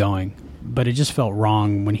can keep going. But it just felt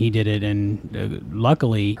wrong when he did it, and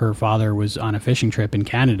luckily her father was on a fishing trip in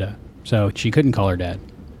Canada, so she couldn't call her dad.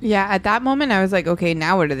 Yeah, at that moment I was like, okay,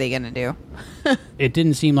 now what are they going to do? It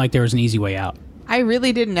didn't seem like there was an easy way out. I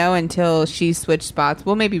really didn't know until she switched spots.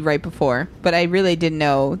 Well, maybe right before, but I really didn't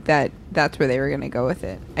know that that's where they were going to go with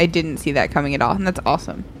it. I didn't see that coming at all, and that's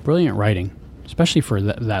awesome. Brilliant writing, especially for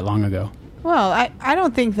that long ago. Well, I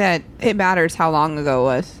don't think that it matters how long ago it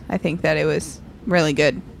was. I think that it was really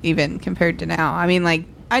good, even compared to now. I mean, like,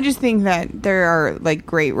 I just think that there are, like,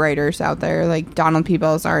 great writers out there. Like, Donald P.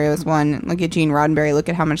 Bellisario is one. Look at Gene Roddenberry. Look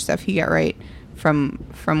at how much stuff he got right from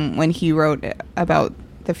when he wrote about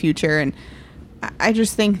the future. And I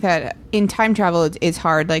just think that in time travel, it's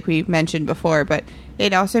hard, like we mentioned before, but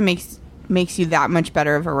it also makes you that much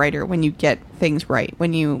better of a writer when you get things right,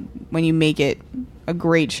 when you make it a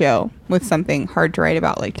great show with something hard to write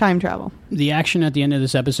about, like time travel. The action at the end of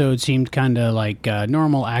this episode seemed kind of like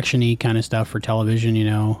normal action-y kind of stuff for television,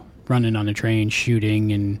 running on the train,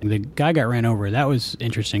 shooting, and the guy got ran over. That was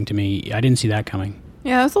interesting to me. I didn't see that coming.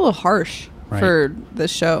 Yeah, that was a little harsh. Right. For the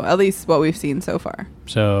show, at least what we've seen so far.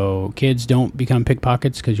 So kids, don't become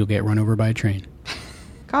pickpockets because you'll get run over by a train.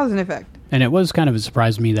 Cause and effect. And it was kind of a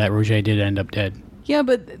surprise to me that Roger did end up dead. Yeah,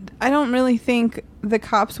 but I don't really think the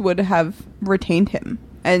cops would have retained him.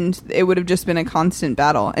 And it would have just been a constant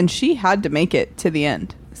battle. And she had to make it to the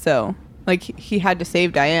end. So, like, he had to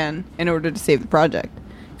save Diane in order to save the project,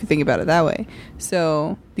 if you think about it that way.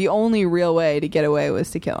 So, the only real way to get away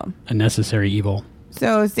was to kill him. A necessary evil.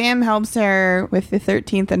 So Sam helps her with the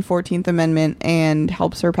 13th and 14th Amendment and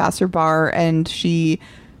helps her pass her bar, and she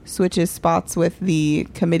switches spots with the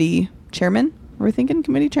committee chairman. We're thinking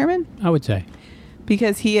committee chairman? I would say.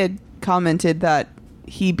 Because he had commented that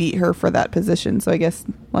he beat her for that position. So I guess,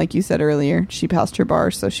 like you said earlier, she passed her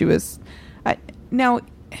bar, so she was... Now,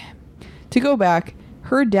 to go back,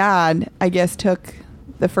 her dad, I guess, took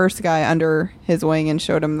the first guy under his wing and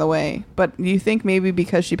showed him the way. But do you think maybe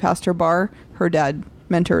because she passed her bar, her dad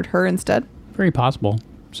mentored her instead? Very possible.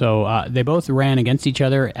 So they both ran against each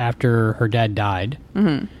other after her dad died.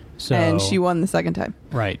 Mm-hmm. So, and she won the second time.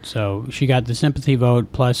 Right. So she got the sympathy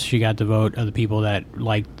vote, plus she got the vote of the people that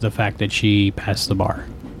liked the fact that she passed the bar.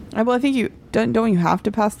 Well, I think you don't you have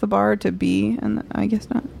to pass the bar to be? And I guess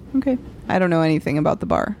not. Okay. I don't know anything about the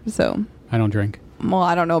bar, so I don't drink. Well,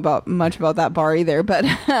 I don't know much about that bar either, but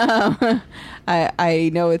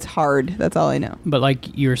I know it's hard. That's all I know. But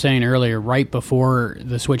like you were saying earlier, right before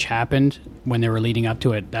the switch happened, when they were leading up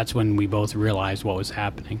to it, that's when we both realized what was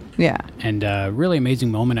happening. Yeah. And really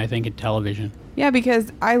amazing moment, I think, in television. Yeah,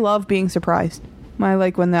 because I love being surprised. I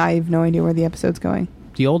like when I have no idea where the episode's going.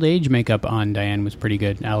 The old age makeup on Diane was pretty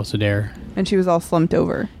good, Alice Adair. And she was all slumped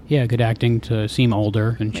over. Yeah, good acting to seem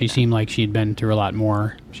older, and she seemed like she'd been through a lot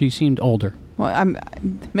more. She seemed older. Well,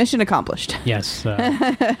 mission accomplished. Yes.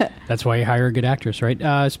 That's why you hire a good actress,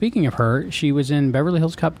 right? Speaking of her, she was in Beverly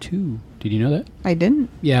Hills Cop 2. Did you know that? I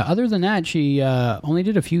didn't. Yeah, other than that, she only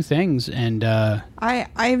did a few things, and...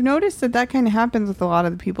 I've noticed that kind of happens with a lot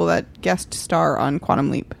of the people that guest star on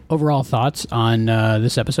Quantum Leap. Overall thoughts on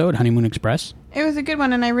this episode, Honeymoon Express? It was a good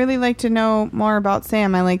one, and I really like to know more about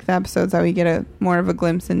Sam. I like the episodes how we get more of a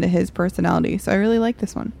glimpse into his personality, so I really like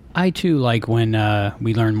this one. I, too, like when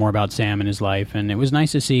we learn more about Sam and his life, and it was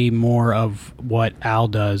nice to see more of what Al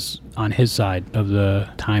does on his side of the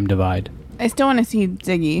time divide. I still want to see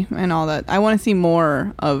Ziggy and all that. I want to see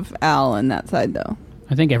more of Al and that side, though.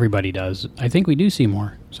 I think everybody does. I think we do see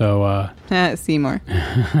more. So, see more.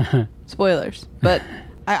 Spoilers. But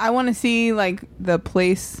I want to see, like, the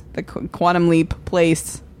place, the quantum leap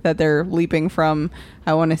place that they're leaping from.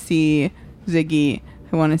 I want to see Ziggy.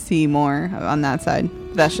 I want to see more on that side.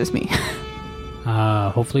 That's just me.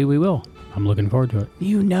 Hopefully we will. I'm looking forward to it.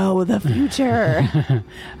 You know the future.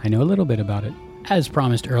 I know a little bit about it. As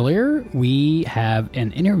promised earlier, we have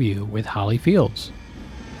an interview with Holly Fields.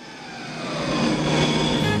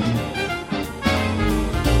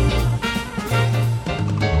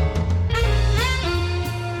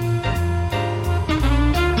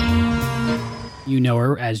 You know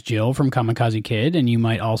her as Jill from Camikazi Kid, and you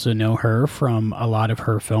might also know her from a lot of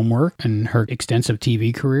her film work and her extensive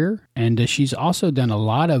TV career. And she's also done a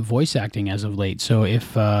lot of voice acting as of late. So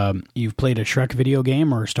if you've played a Shrek video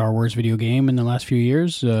game or a Star Wars video game in the last few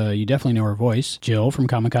years, you definitely know her voice. Jill from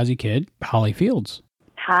Camikazi Kid, Holly Fields.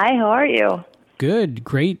 Hi, how are you? Good.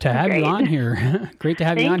 Great to have you on here. Great to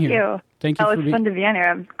have you on here. Thank you. It's fun to be on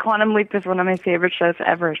here. Quantum Leap is one of my favorite shows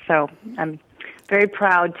ever, so I'm very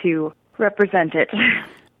proud to represent it.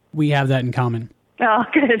 We have that in common. Oh,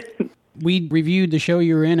 good. We reviewed the show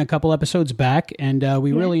you were in a couple episodes back, and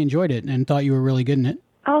we really enjoyed it and thought you were really good in it.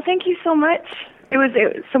 Oh, thank you so much. It was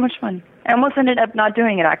so much fun. I almost ended up not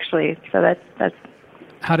doing it, actually. So that's.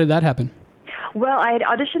 How did that happen? Well, I had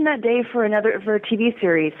auditioned that day for a TV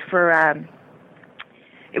series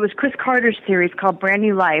it was Chris Carter's series called Brand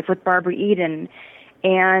New Life with Barbara Eden,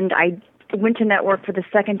 and I went to network for the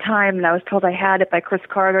second time, and I was told I had it by Chris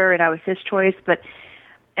Carter, and I was his choice, but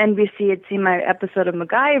NBC had seen my episode of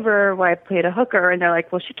MacGyver where I played a hooker, and they're like,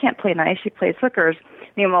 well, she can't play nice, she plays hookers.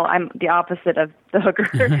 Meanwhile, I'm the opposite of the hooker.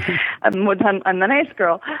 I'm the nice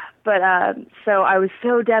girl. But so I was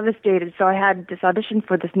so devastated, so I had this audition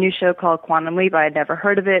for this new show called Quantum Leap. I had never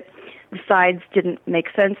heard of it. The sides didn't make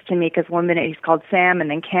sense to me because one minute he's called Sam, and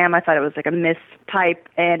then Cam, I thought it was like a mistype,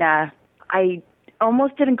 and I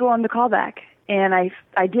almost didn't go on the callback, and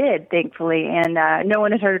I did, thankfully, and no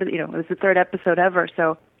one had heard, it was the third episode ever,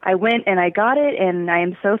 so I went and I got it, and I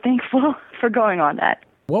am so thankful for going on that.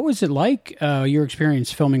 What was it like, your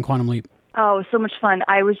experience filming Quantum Leap? Oh, it was so much fun.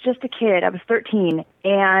 I was just a kid. I was 13,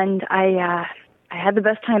 and I had the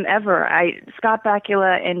best time ever. Scott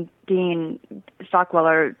Bakula and Dean Stockwell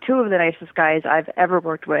are two of the nicest guys I've ever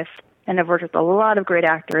worked with, and I've worked with a lot of great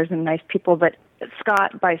actors and nice people, but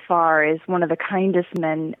Scott, by far, is one of the kindest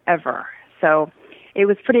men ever. So it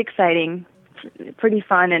was pretty exciting, pretty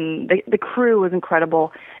fun, and the crew was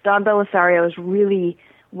incredible. Don Belisario is really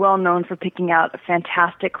well known for picking out a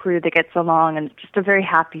fantastic crew that gets along, and just a very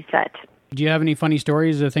happy set. Do you have any funny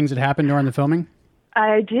stories of things that happened during the filming?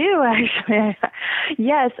 I do, actually.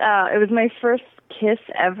 Yes, it was my first kiss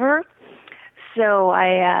ever. So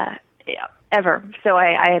I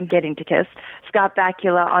am getting to kiss Scott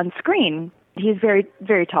Bakula on screen. He's very,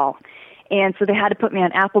 very tall. And so they had to put me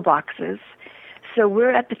on apple boxes. So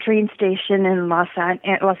we're at the train station in Los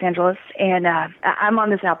Angeles, and I'm on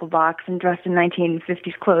this apple box and dressed in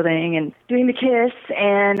 1950s clothing and doing the kiss.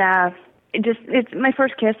 And it's my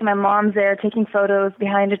first kiss, and my mom's there taking photos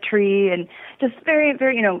behind a tree, and just very,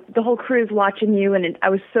 very, the whole crew's watching you. And I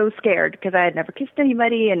was so scared because I had never kissed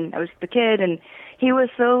anybody, and I was the kid, and he was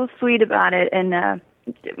so sweet about it. And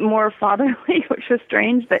more fatherly, which was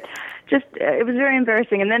strange, but just it was very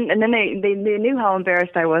embarrassing. And then they knew how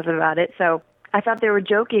embarrassed I was about it, so I thought they were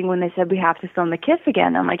joking when they said we have to film the kiss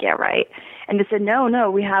again. I'm like, yeah, right. And they said, no,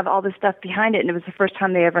 we have all this stuff behind it, and it was the first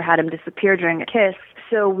time they ever had him disappear during a kiss,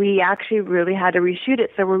 so we actually really had to reshoot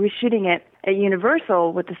it. So we're reshooting it at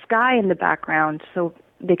Universal with the sky in the background so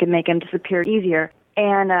they could make him disappear easier.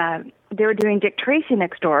 And they were doing Dick Tracy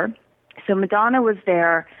next door, so Madonna was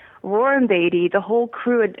there, Warren Beatty, the whole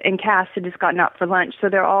crew and cast had just gotten out for lunch, so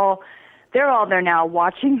they're all there now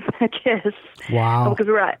watching the kiss. Wow. Because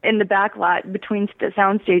we're in the back lot between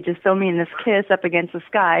sound stages filming this kiss up against the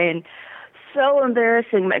sky, and so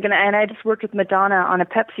embarrassing. And I just worked with Madonna on a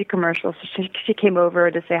Pepsi commercial, so she came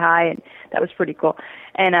over to say hi, and that was pretty cool.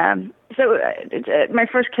 And so my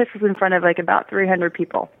first kiss was in front of like about 300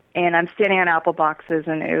 people, and I'm standing on apple boxes,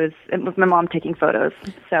 and it was my mom taking photos.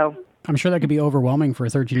 So I'm sure that could be overwhelming for a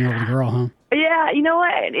 13-year-old girl, huh? Yeah, you know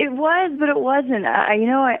what? It was, but it wasn't.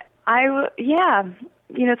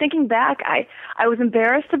 Thinking back, I was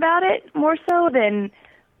embarrassed about it more so than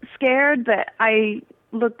scared, but I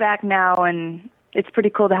look back now, and it's pretty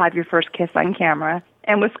cool to have your first kiss on camera,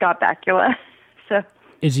 and with Scott Bakula. So,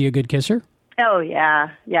 is he a good kisser? Oh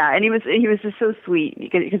yeah, yeah, and he was just so sweet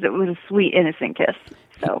because it was a sweet, innocent kiss.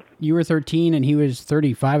 So you were 13 and he was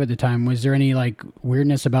 35 at the time. Was there any like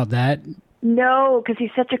weirdness about that? No, because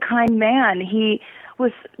he's such a kind man. He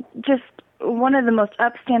was just one of the most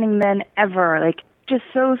upstanding men ever. Like just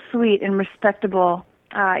so sweet and respectable.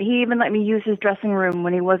 He even let me use his dressing room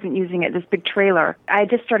when he wasn't using it, this big trailer. I had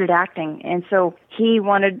just started acting, and so he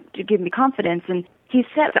wanted to give me confidence, and he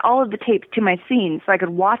set all of the tapes to my scenes so I could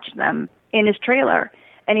watch them in his trailer.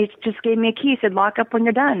 And he just gave me a key, said, lock up when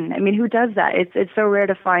you're done. I mean, who does that? It's so rare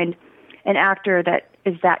to find an actor that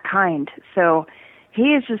is that kind. So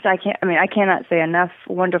he is just, I cannot say enough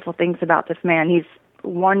wonderful things about this man. He's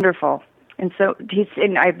wonderful. And so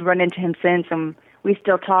and I've run into him since, and we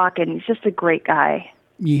still talk, and he's just a great guy.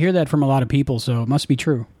 You hear that from a lot of people, so it must be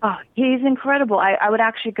true. Oh, he's incredible. I would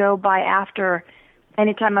actually go by after,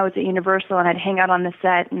 anytime I was at Universal, and I'd hang out on the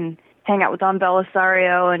set and hang out with Don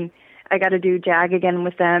Belisario, and I got to do JAG again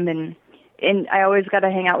with them, and I always got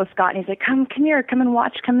to hang out with Scott, and he's like, come here, come and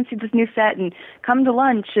watch, come and see this new set, and come to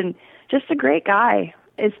lunch, and just a great guy.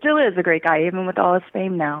 It still is a great guy, even with all his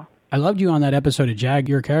fame now. I loved you on that episode of JAG.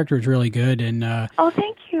 Your character was really good, and oh,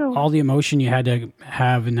 thank you. All the emotion you had to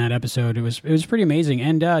have in that episode, it was pretty amazing.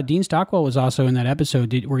 And Dean Stockwell was also in that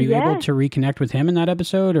episode. Were you able to reconnect with him in that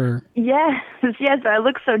episode, or? Yes. I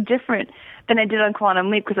look so different than I did on Quantum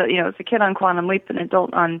Leap because as a kid on Quantum Leap, an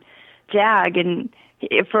adult on JAG, and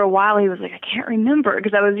for a while he was like, I can't remember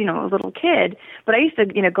because I was a little kid. But I used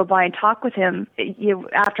to go by and talk with him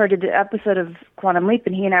after I did the episode of Quantum Leap,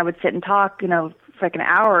 and he and I would sit and talk for like an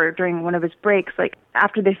hour during one of his breaks. Like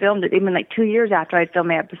after they filmed it, even like 2 years after I'd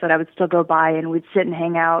filmed the episode, I would still go by and we'd sit and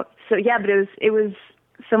hang out. So yeah, but it was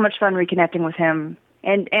so much fun reconnecting with him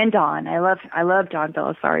and Don. I love Don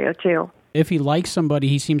Belisario too. If he likes somebody,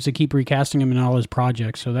 he seems to keep recasting him in all his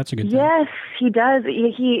projects, so that's a good thing. Yes, he does.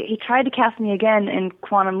 He tried to cast me again in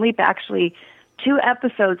Quantum Leap, actually, 2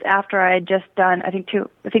 episodes after I had just done, I think 2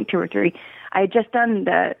 or 3. I had just done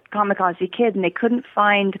the Camikazi Kid, and they couldn't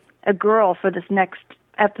find a girl for this next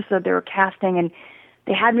episode they were casting, and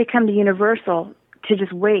they had me come to Universal to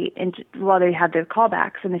just wait while they had the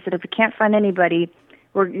callbacks, and they said, if we can't find anybody,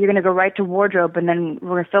 you're going to go right to wardrobe, and then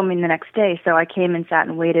we're filming the next day. So I came and sat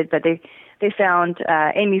and waited, but they found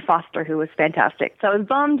Amy Foster, who was fantastic. So I was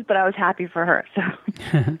bummed, but I was happy for her.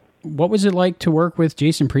 So, what was it like to work with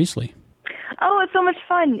Jason Priestley? Oh, it's so much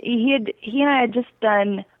fun. He and I had just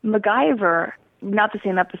done MacGyver, not the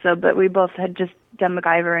same episode, but we both had just done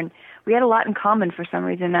MacGyver, and we had a lot in common for some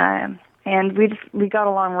reason. And we got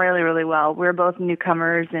along really, really well. We were both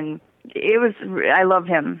newcomers, and I love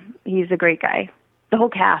him. He's a great guy. The whole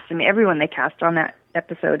cast, everyone they cast on that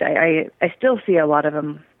episode, I still see a lot of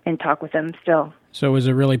them and talk with them still. So it was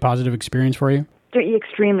a really positive experience for you?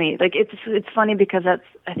 Extremely. Like it's funny because that's,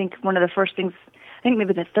 I think, one of the first things, I think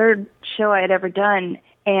maybe the third show I had ever done,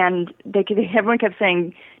 and everyone kept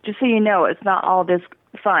saying, just so you know, it's not all this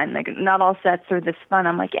fun. Like, not all sets are this fun.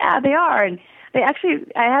 I'm like, yeah, they are. And I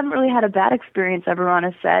haven't really had a bad experience ever on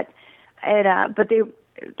a set. But they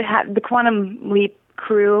had the Quantum Leap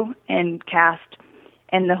crew and cast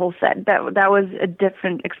and the whole set, that was a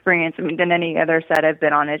different experience than any other set I've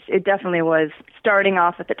been on. It definitely was starting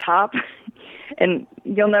off at the top, and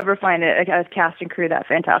you'll never find a cast and crew that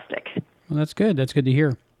fantastic. Well, that's good. That's good to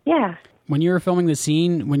hear. Yeah. When you were filming the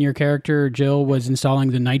scene, when your character, Jill, was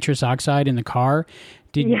installing the nitrous oxide in the car,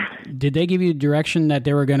 did they give you direction that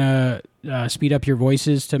they were going to speed up your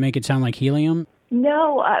voices to make it sound like helium?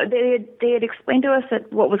 No, they had explained to us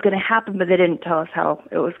what was going to happen, but they didn't tell us how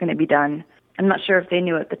it was going to be done. I'm not sure if they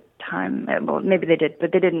knew at the time. Well, maybe they did,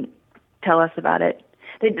 but they didn't tell us about it.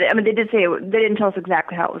 They did say they didn't tell us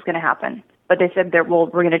exactly how it was going to happen, but they said that we're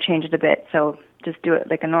going to change it a bit. So just do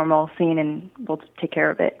it like a normal scene, and we'll take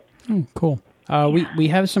care of it. Cool. We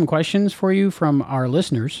have some questions for you from our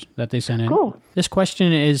listeners that they sent in. Cool. This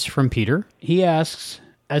question is from Peter. He asks,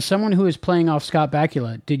 as someone who is playing off Scott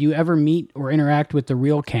Bakula, did you ever meet or interact with the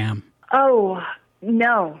real Cam? Oh,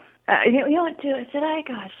 no. You know what, did I?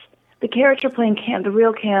 Gosh. The character playing Cam, the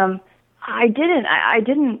real Cam, I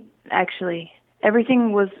didn't actually.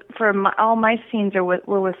 Everything was all my scenes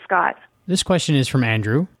were with Scott. This question is from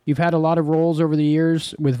Andrew. You've had a lot of roles over the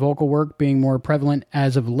years, with vocal work being more prevalent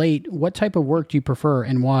as of late. What type of work do you prefer,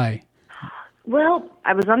 and why? Well,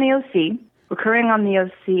 I was on the OC, recurring on the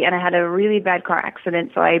OC, and I had a really bad car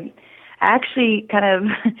accident, so I actually kind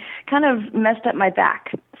of messed up my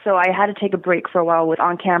back. So I had to take a break for a while with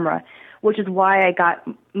on camera, which is why I got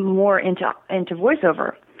more into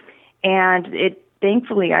voiceover. And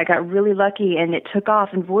thankfully, I got really lucky, and it took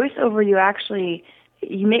off. In voiceover,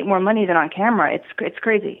 you make more money than on camera. It's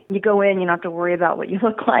crazy. You go in, you don't have to worry about what you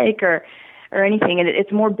look like, or or anything, and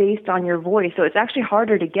it's more based on your voice. So it's actually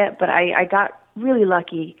harder to get, but I got really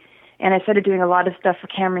lucky, and I started doing a lot of stuff for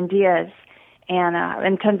Cameron Diaz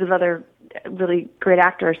and tons of other really great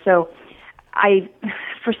actors. So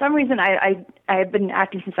for some reason, I have been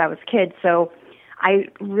acting since I was a kid, so I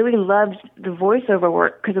really loved the voiceover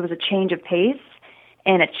work because it was a change of pace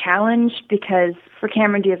and a challenge, because for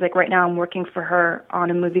Cameron Diaz, like right now I'm working for her on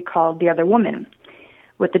a movie called The Other Woman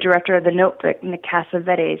with the director of The Notebook, Nick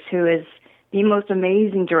Cassavetes, who is the most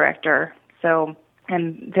amazing director. So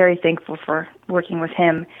I'm very thankful for working with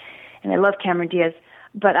him, and I love Cameron Diaz.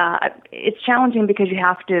 But it's challenging because you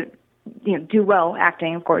have to, do well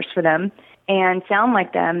acting, of course, for them, and sound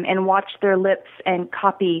like them, and watch their lips and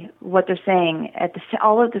copy what they're saying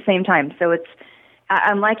all at the same time. So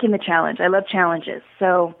I'm liking the challenge. I love challenges.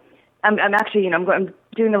 So I'm actually, I'm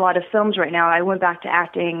doing a lot of films right now. I went back to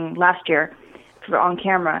acting last year on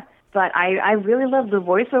camera, but I really love the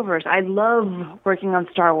voiceovers. I love working on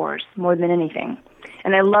Star Wars more than anything.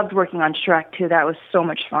 And I loved working on Shrek, too. That was so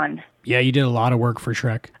much fun. Yeah, you did a lot of work for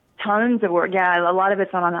Shrek. Tons of work. Yeah, a lot of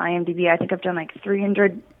it's on IMDb. I think I've done like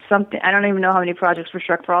 300 something. I don't even know how many projects for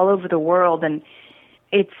Shrek for all over the world. And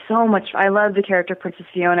it's so much. I love the character Princess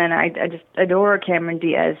Fiona, and I just adore Cameron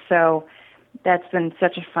Diaz. So that's been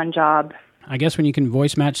such a fun job. I guess when you can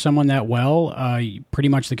voice match someone that well, pretty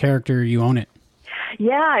much the character, you own it.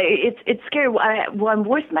 Yeah, it's scary. I'm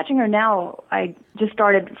voice matching her now. I just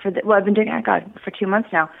started I've been doing it, for 2 months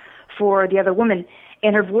now for The Other Woman,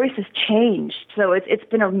 and her voice has changed. So it's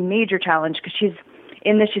been a major challenge because she's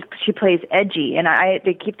in this. She plays edgy, and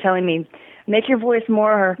they keep telling me, make your voice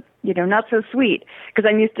more, not so sweet, because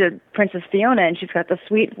I'm used to Princess Fiona, and she's got the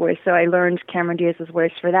sweet voice. So I learned Cameron Diaz's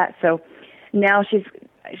voice for that. So now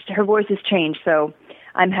her voice has changed. So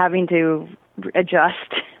I'm having to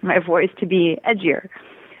adjust my voice to be edgier.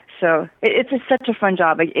 So it's such a fun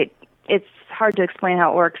job. It's hard to explain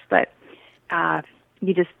how it works, but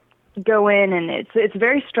you just go in, and it's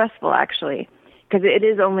very stressful actually, because it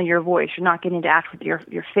is only your voice. You're not getting to act with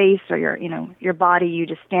your face or your body. You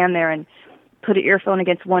just stand there and put an earphone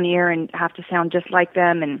against one ear and have to sound just like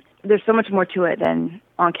them. And there's so much more to it than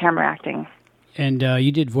on camera acting. And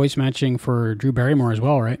you did voice matching for Drew Barrymore as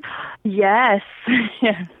well, right? Yes.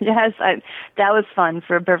 Yes. That was fun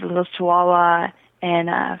for Beverly Hills Chihuahua.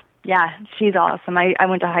 And, she's awesome. I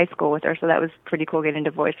went to high school with her, so that was pretty cool getting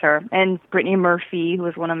to voice her. And Brittany Murphy, who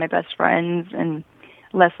was one of my best friends, and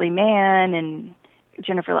Leslie Mann, and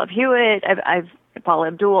Jennifer Love Hewitt. Paula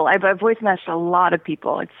Abdul. I've voice matched a lot of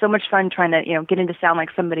people. It's so much fun trying to, get into sound like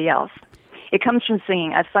somebody else. It comes from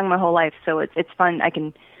singing. I've sung my whole life, so it's fun. I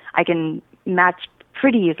can match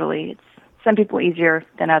pretty easily. It's some people easier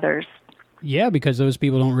than others. Yeah, because those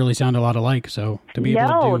people don't really sound a lot alike. So to be able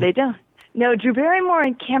to No, they don't. No, Drew Barrymore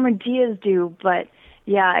and Cameron Diaz do, but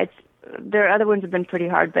yeah, their other ones have been pretty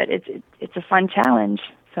hard, but it's a fun challenge.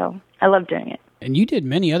 So I love doing it. And you did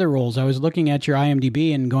many other roles. I was looking at your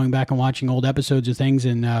IMDb and going back and watching old episodes of things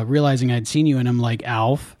and realizing I'd seen you in them, like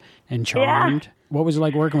Alf and Charmed. Yeah. What was it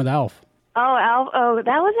like working with Alf? Oh, Alf! Oh, that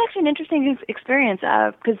was actually an interesting experience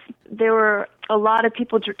because there were a lot of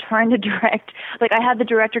people trying to direct. Like, I had the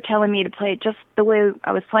director telling me to play it just the way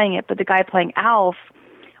I was playing it, but the guy playing Alf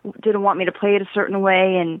didn't want me to play it a certain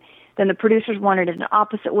way, and then the producers wanted it an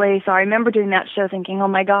opposite way. So I remember doing that show thinking, oh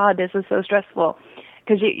my God, this is so stressful.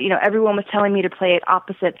 Because, everyone was telling me to play it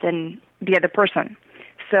opposite than the other person.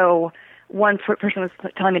 So one person was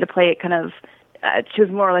telling me to play it kind of, she was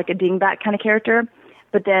more like a dingbat kind of character.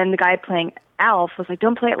 But then the guy playing Alf was like,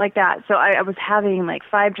 don't play it like that. So I was having like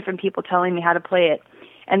 5 different people telling me how to play it.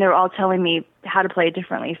 And they were all telling me how to play it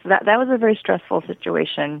differently. So that was a very stressful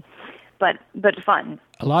situation, but fun.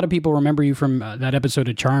 A lot of people remember you from that episode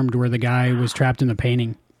of Charmed where the guy was trapped in the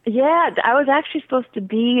painting. Yeah, I was actually supposed to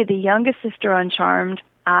be the youngest sister on Charmed.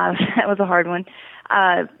 That was a hard one.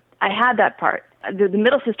 I had that part. The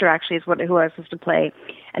middle sister actually is who I was supposed to play.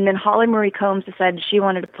 And then Holly Marie Combs decided she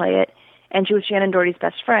wanted to play it, and she was Shannon Doherty's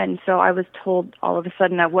best friend. So I was told all of a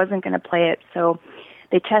sudden I wasn't going to play it. So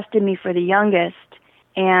they tested me for the youngest,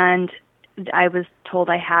 and I was told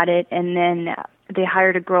I had it. And then they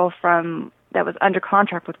hired a girl that was under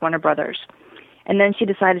contract with Warner Brothers. And then she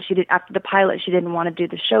decided after the pilot, she didn't want to do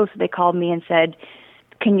the show, so they called me and said,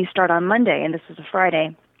 can you start on Monday? And this was a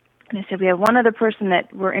Friday. And I said, we have one other person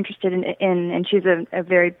that we're interested in and she's a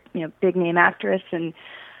very big name actress. And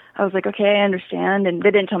I was like, okay, I understand. And they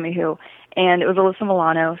didn't tell me who. And it was Alyssa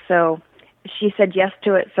Milano. So she said yes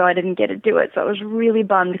to it, so I didn't get to do it. So I was really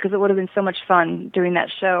bummed because it would have been so much fun doing that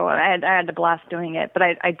show. I had a blast doing it, but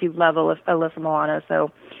I do love Alyssa Milano,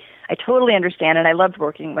 so I totally understand it. I loved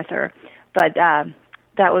working with her. But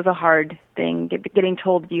that was a hard thing, getting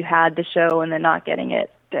told you had the show and then not getting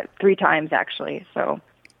it 3 times, actually. So,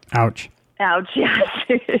 Ouch. Yes.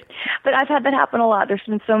 But I've had that happen a lot. There's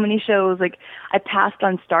been so many shows. Like, I passed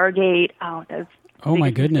on Stargate. Oh, that's Oh,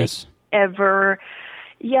 my goodness. Ever.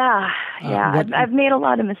 Yeah. I've made a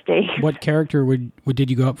lot of mistakes. What character did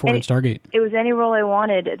you go up for in Stargate? It was any role I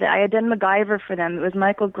wanted. I had done MacGyver for them. It was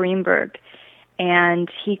Michael Greenberg. And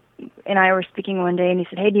he and I were speaking one day, and he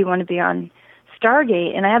said, hey, do you want to be on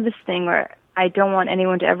Stargate? And I have this thing where I don't want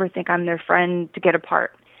anyone to ever think I'm their friend to get a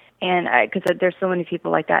part. And because there's so many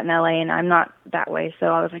people like that in LA, and I'm not that way. So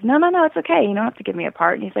I was like, no, it's okay. You don't have to give me a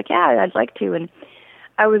part. And he's like, yeah, I'd like to. And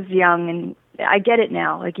I was young, and I get it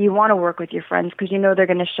now. Like, you want to work with your friends because you know they're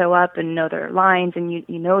going to show up and know their lines, and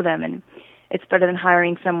you know them. And it's better than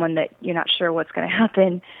hiring someone that you're not sure what's going to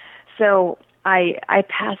happen. So I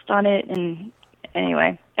passed on it, and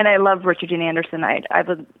anyway. And I love Richard Dean Anderson.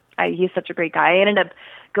 He's such a great guy. I ended up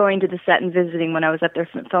going to the set and visiting when I was up there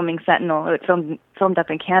filming Sentinel. It filmed up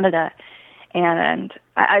in Canada, and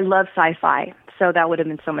I love sci-fi, so that would have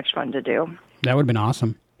been so much fun to do. That would have been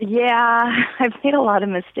awesome. Yeah, I've made a lot of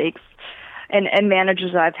mistakes, and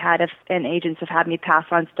managers I've had and agents have had me pass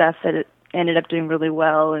on stuff that it ended up doing really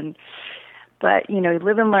well, but you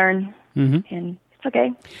live and learn, and it's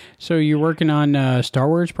okay. So you're working on a Star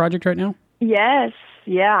Wars project right now? Yes.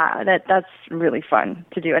 Yeah, that's really fun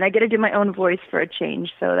to do. And I get to do my own voice for a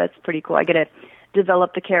change, so that's pretty cool. I get to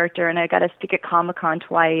develop the character, and I got to speak at Comic-Con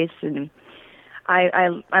twice, and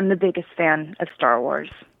I'm the biggest fan of Star Wars.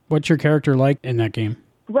 What's your character like in that game?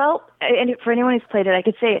 Well, and for anyone who's played it, I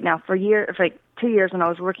could say it now. For 2 years when I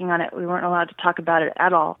was working on it, we weren't allowed to talk about it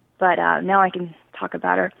at all. But now I can talk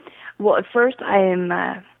about her. Well, at first I am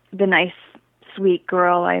the nice, sweet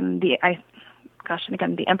girl. I think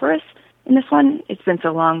I'm the Empress in this one. It's been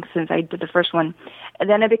so long since I did the first one. And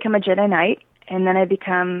then I become a Jedi Knight, and then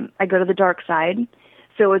I go to the dark side.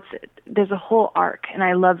 So there's a whole arc, and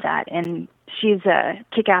I love that. And she's a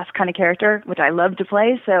kick-ass kind of character, which I love to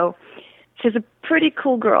play. So she's a pretty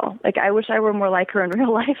cool girl. Like, I wish I were more like her in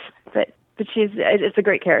real life, but it's a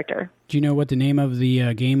great character. Do you know what the name of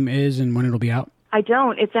the game is and when it'll be out? I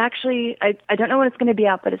don't. It's actually, I don't know when it's going to be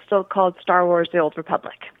out, but it's still called Star Wars: The Old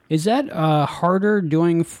Republic. Is that harder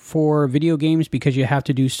doing for video games because you have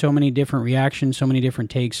to do so many different reactions, so many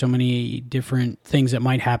different takes, so many different things that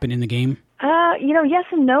might happen in the game? Yes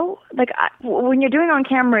and no. Like, when you're doing on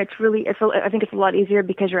camera, I think it's a lot easier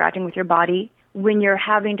because you're acting with your body. When you're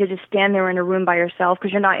having to just stand there in a room by yourself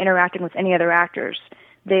because you're not interacting with any other actors,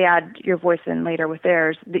 they add your voice in later with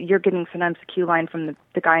theirs. You're getting sometimes a cue line from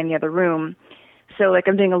the guy in the other room. So, like,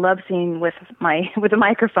 I'm doing a love scene with a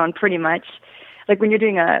microphone, pretty much. Like, when you're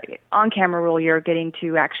doing a on-camera role, you're getting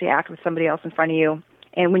to actually act with somebody else in front of you.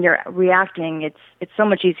 And when you're reacting, it's so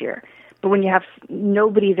much easier. But when you have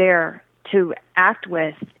nobody there to act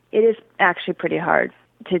with, it is actually pretty hard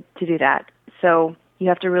to do that. So you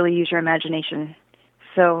have to really use your imagination.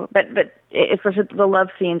 So, but for the love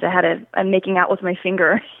scenes, I'm making out with my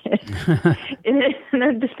finger. And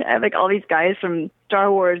then just have like all these guys from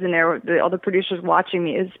Star Wars and all the producers watching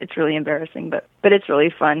me. It's really embarrassing, but it's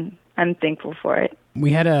really fun. I'm thankful for it.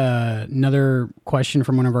 We had another question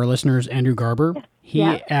from one of our listeners, Andrew Garber. He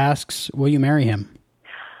asks, will you marry him?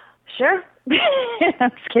 Sure.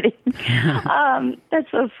 I'm just kidding.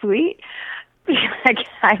 That's so sweet. I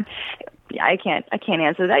can't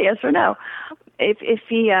answer that yes or no.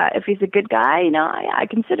 If he's a good guy, I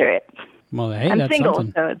consider it. Well, hey, I'm that's single,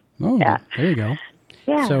 something. So yeah. There you go.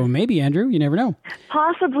 Yeah. So maybe, Andrew, you never know.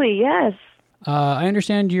 Possibly, yes. I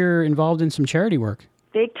understand you're involved in some charity work.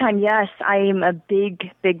 Big time, yes. I am a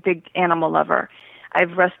big, big, big animal lover.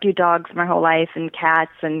 I've rescued dogs my whole life and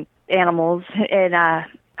cats and animals. And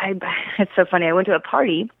it's so funny. I went to a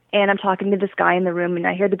party, and I'm talking to this guy in the room, and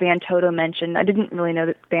I hear the band Toto mentioned. I didn't really know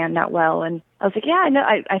the band that well, and I was like, yeah, I know.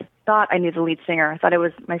 I thought I knew the lead singer. I thought it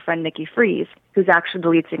was my friend Nikki Fries, who's actually the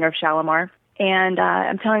lead singer of Shalimar. And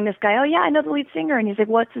I'm telling this guy, oh, yeah, I know the lead singer. And he's like,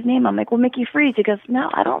 what's his name? I'm like, well, Mickey Fries. He goes, no,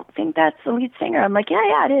 I don't think that's the lead singer. I'm like,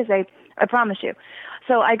 yeah, it is. I promise you.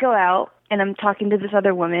 So I go out, and I'm talking to this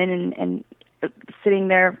other woman and sitting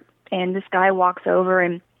there, and this guy walks over,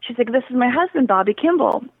 and she's like, this is my husband, Bobby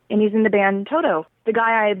Kimball, and he's in the band Toto. The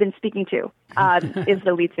guy I had been speaking to is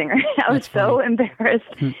the lead singer. I was so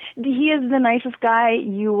embarrassed. He is the nicest guy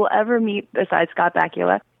you will ever meet besides Scott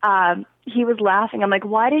Bakula. He was laughing. I'm like,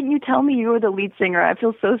 why didn't you tell me you were the lead singer? I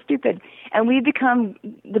feel so stupid. And we've become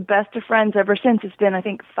the best of friends ever since. It's been, I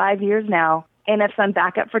think, 5 years now. And I've done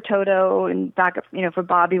backup for Toto and backup, for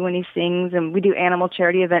Bobby when he sings. And we do animal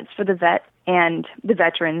charity events for the vet and the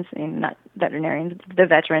veterans, and not veterinarians, the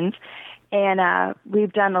veterans. And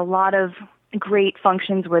we've done a lot of great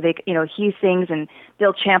functions where they, he sings and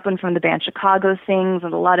Bill Champlin from the band Chicago sings,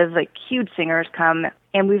 and a lot of huge singers come.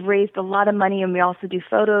 And we've raised a lot of money, and we also do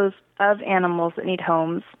photos of animals that need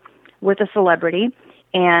homes with a celebrity.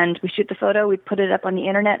 And we shoot the photo, we put it up on the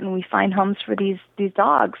internet, and we find homes for these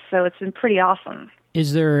dogs. So it's been pretty awesome.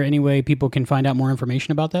 Is there any way people can find out more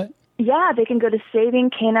information about that? Yeah, they can go to Saving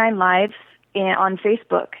Canine Lives on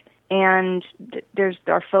Facebook. And there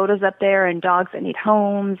are photos up there and dogs that need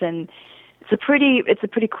homes, and it's a pretty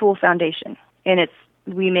cool foundation. And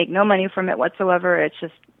we make no money from it whatsoever. It's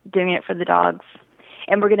just doing it for the dogs.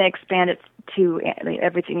 And we're going to expand it to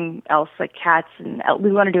everything else, like cats, and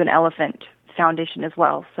we want to do an elephant foundation as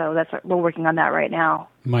well. So we're working on that right now.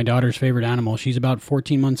 My daughter's favorite animal. She's about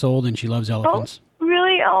 14 months old, and she loves elephants. Oh,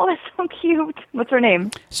 really? Oh, that's so cute. What's her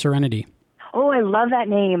name? Serenity. Oh, I love that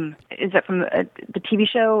name. Is that from the TV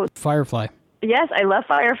show? Firefly. Yes, I love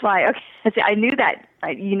Firefly. Okay, I knew that.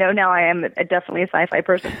 Now I am definitely a sci-fi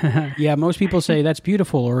person. Yeah, most people say that's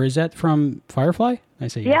beautiful, or is that from Firefly? I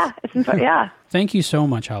say yes. Yeah, yeah. Thank you so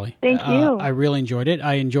much, Holly. Thank you. I really enjoyed it.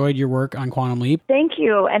 I enjoyed your work on Quantum Leap. Thank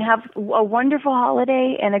you, and have a wonderful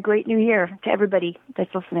holiday and a great new year to everybody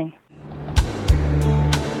that's listening.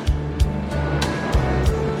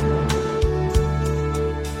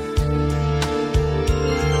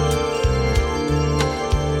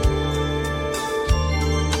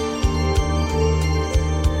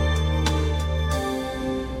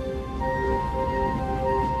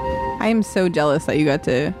 I am so jealous that you got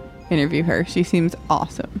to interview her. She seems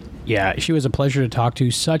awesome. Yeah, she was a pleasure to talk to.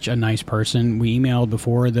 Such a nice person. We emailed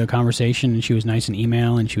before the conversation, and she was nice in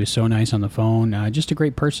email, and she was so nice on the phone. Just a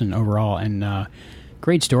great person overall, and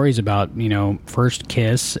great stories about, first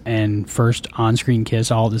kiss and first on-screen kiss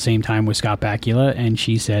all at the same time with Scott Bakula, and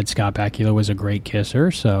she said Scott Bakula was a great kisser,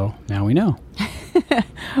 so now we know.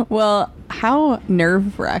 Well, how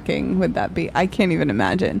nerve-wracking would that be? I can't even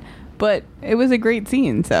imagine. But it was a great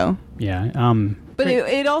scene, so... Yeah, but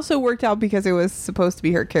it also worked out because it was supposed to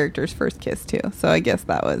be her character's first kiss, too. So I guess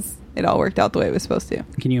it all worked out the way it was supposed to.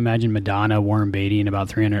 Can you imagine Madonna, Warren Beatty, and about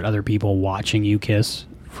 300 other people watching you kiss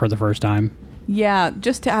for the first time? Yeah,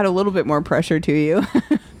 just to add a little bit more pressure to you.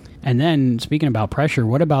 And then, speaking about pressure,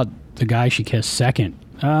 what about the guy she kissed second?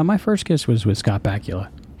 My first kiss was with Scott Bakula.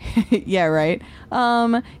 Yeah, right.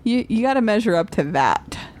 You got to measure up to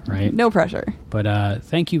that. Right. No pressure. But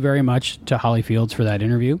thank you very much to Holly Fields for that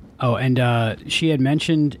interview. Oh, and she had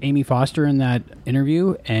mentioned Amy Foster in that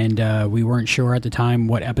interview, and we weren't sure at the time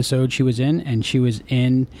what episode she was in, and she was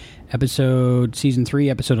in season 3,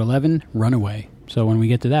 episode 11, Runaway. So when we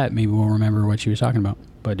get to that, maybe we'll remember what she was talking about.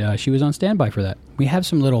 But she was on standby for that. We have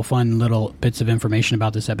some fun little bits of information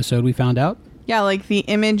about this episode we found out. Yeah, like the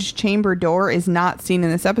image chamber door is not seen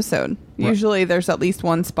in this episode. Right. Usually there's at least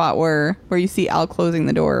one spot where you see Al closing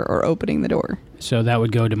the door or opening the door. So that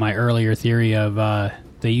would go to my earlier theory of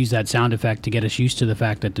they use that sound effect to get us used to the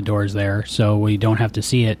fact that the door is there, so we don't have to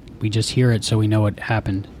see it. We just hear it so we know what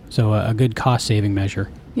happened. So a good cost-saving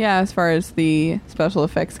measure. Yeah, as far as the special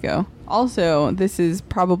effects go. Also, this is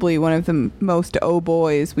probably one of the most oh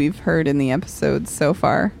boys we've heard in the episodes so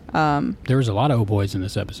far. There was a lot of oh boys in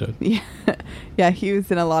this episode. Yeah, he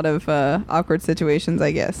was in a lot of awkward situations,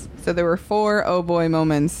 I guess. So there were 4 oh boy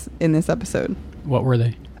moments in this episode. What were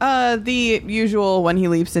they? The usual when he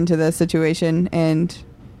leaps into the situation and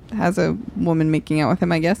has a woman making out with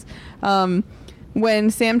him, I guess. When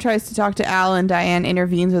Sam tries to talk to Al and Diane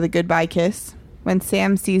intervenes with a goodbye kiss. When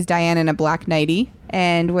Sam sees Diane in a black nightie.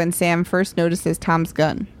 And when Sam first notices Tom's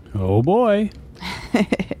gun. Oh boy.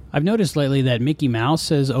 I've noticed lately that Mickey Mouse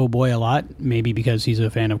says oh boy a lot, maybe because he's a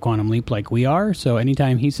fan of Quantum Leap like we are. So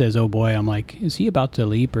anytime he says oh boy, I'm like, is he about to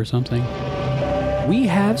leap or something? We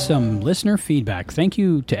have some listener feedback. Thank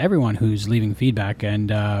you to everyone who's leaving feedback.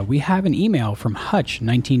 And we have an email from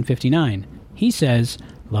Hutch1959. He says,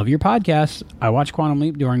 love your podcast. I watched Quantum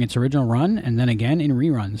Leap during its original run and then again in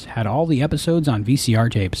reruns. Had all the episodes on VCR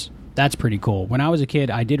tapes. That's pretty cool. When I was a kid,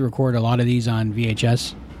 I did record a lot of these on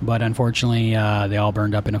VHS, but unfortunately, they all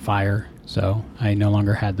burned up in a fire, so I no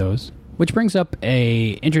longer had those. Which brings up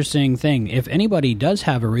a interesting thing. If anybody does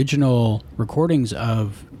have original recordings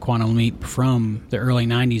of Quantum Leap from the early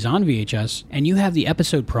 90s on VHS, and you have the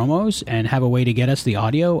episode promos and have a way to get us the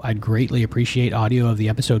audio, I'd greatly appreciate audio of the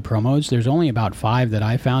episode promos. There's only about 5 that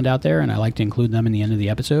I found out there, and I like to include them in the end of the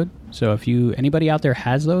episode. So if anybody out there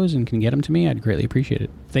has those and can get them to me, I'd greatly appreciate it.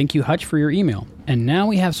 Thank you, Hutch, for your email. And now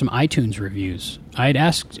we have some iTunes reviews. I had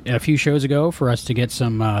asked a few shows ago for us to get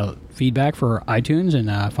some feedback for iTunes and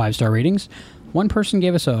 5-star ratings. One person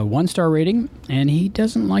gave us a 1-star rating, and he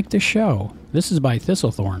doesn't like the show. This is by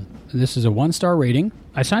Thistlethorn. This is a 1-star rating.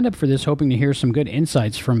 I signed up for this hoping to hear some good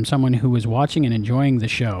insights from someone who was watching and enjoying the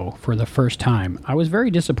show for the first time. I was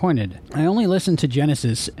very disappointed. I only listened to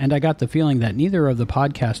Genesis, and I got the feeling that neither of the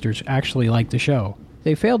podcasters actually liked the show.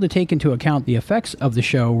 They failed to take into account the effects of the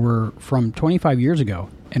show were from 25 years ago,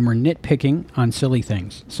 and were nitpicking on silly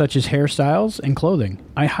things, such as hairstyles and clothing.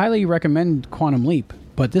 I highly recommend Quantum Leap,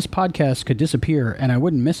 but this podcast could disappear and I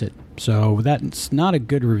wouldn't miss it. So that's not a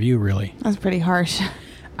good review, really. That's pretty harsh.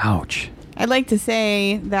 Ouch. I'd like to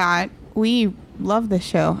say that we love this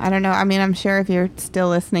show. I don't know. I mean, I'm sure if you're still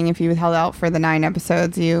listening, if you held out for the 9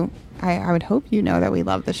 episodes, I would hope you know that we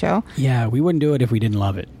love the show. Yeah, we wouldn't do it if we didn't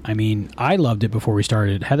love it. I mean, I loved it before we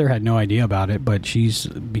started. Heather had no idea about it, but she's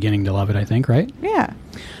beginning to love it, I think, right? Yeah.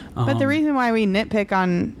 But the reason why we nitpick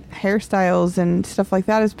on hairstyles and stuff like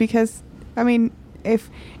that is because, I mean, if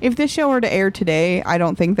this show were to air today, I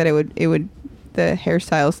don't think that it would the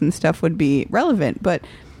hairstyles and stuff would be relevant, but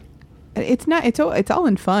it's not. It's all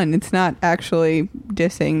in fun. It's not actually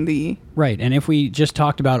dissing the... Right, and if we just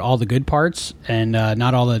talked about all the good parts and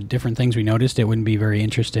not all the different things we noticed, it wouldn't be very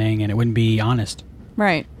interesting and it wouldn't be honest.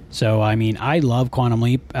 Right. So, I mean, I love Quantum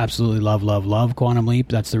Leap. Absolutely love Quantum Leap.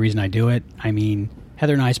 That's the reason I do it. I mean,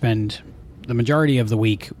 Heather and I spend the majority of the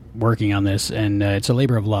week working on this, and it's a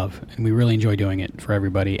labor of love, and we really enjoy doing it for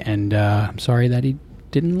everybody. And I'm sorry that he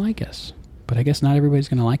didn't like us, but I guess not everybody's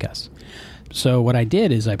going to like us. So what I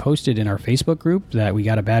did is I posted in our Facebook group that we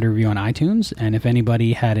got a bad review on iTunes, and if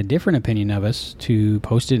anybody had a different opinion of us, to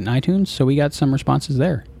post it in iTunes, so we got some responses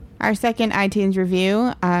there. Our second iTunes review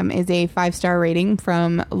is a 5-star rating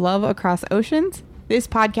from Love Across Oceans. This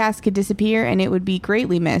podcast could disappear and it would be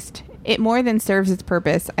greatly missed. It more than serves its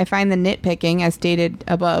purpose. I find the nitpicking, as stated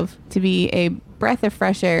above, to be a breath of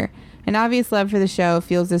fresh air. An obvious love for the show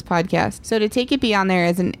fuels this podcast. So to take it beyond there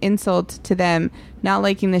as an insult to them not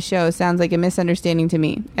liking the show sounds like a misunderstanding to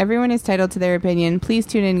me. Everyone is entitled to their opinion. Please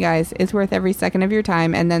tune in, guys. It's worth every second of your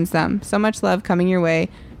time and then some. So much love coming your way.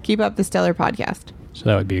 Keep up the stellar podcast. So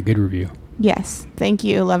that would be a good review. Yes. Thank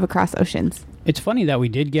you, Love Across Oceans. It's funny that we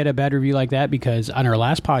did get a bad review like that, because on our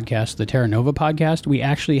last podcast, the Terra Nova podcast, we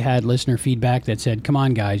actually had listener feedback that said, come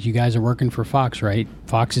on, guys, you guys are working for Fox, right?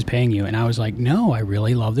 Fox is paying you. And I was like, no, I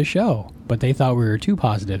really love the show. But they thought we were too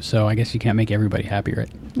positive, so I guess you can't make everybody happy,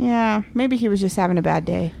 right? Yeah, maybe he was just having a bad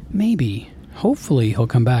day. Maybe. Hopefully he'll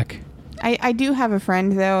come back. I do have a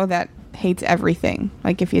friend, though, that hates everything.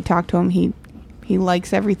 Like, if you talk to him, he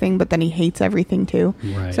likes everything, but then he hates everything too.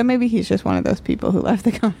 Right. So maybe he's just one of those people who left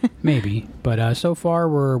the comment. Maybe. But so far,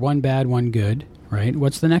 we're one bad, one good, right?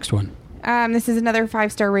 What's the next one? This is another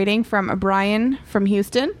 5-star rating from Brian from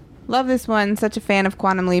Houston. Love this one. Such a fan of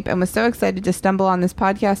Quantum Leap and was so excited to stumble on this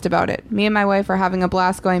podcast about it. Me and my wife are having a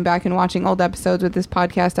blast going back and watching old episodes with this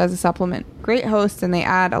podcast as a supplement. Great hosts, and they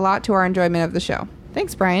add a lot to our enjoyment of the show.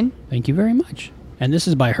 Thanks, Brian. Thank you very much. And this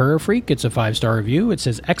is by Horror Freak. It's a 5-star review. It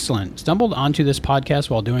says, excellent. Stumbled onto this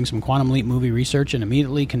podcast while doing some Quantum Leap movie research and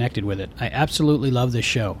immediately connected with it. I absolutely love this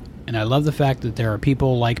show. And I love the fact that there are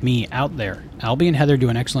people like me out there. Albie and Heather do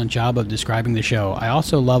an excellent job of describing the show. I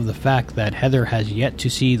also love the fact that Heather has yet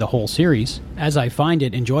to see the whole series, as I find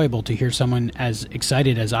it enjoyable to hear someone as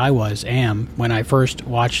excited as I am when I first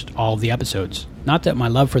watched all of the episodes. Not that my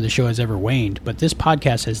love for the show has ever waned, but this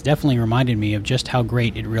podcast has definitely reminded me of just how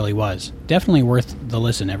great it really was. Definitely worth the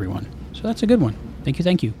listen, everyone. So that's a good one.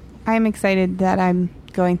 Thank you. I'm excited that I'm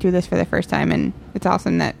going through this for the first time, and it's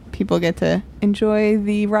awesome that people get to enjoy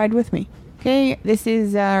the ride with me. Okay, this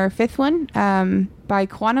is our 5th one by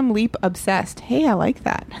Quantum Leap Obsessed. Hey, I like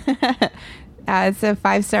that. It's a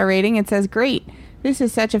 5-star rating. It says, great. This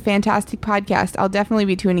is such a fantastic podcast. I'll definitely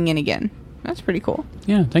be tuning in again. That's pretty cool.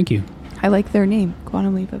 Yeah, thank you. I like their name,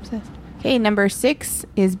 Quantum Leap Obsessed. Okay, number 6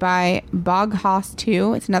 is by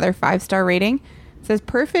Boghoss2. It's another 5-star rating. It says,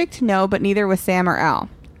 perfect, no, but neither was Sam or Al.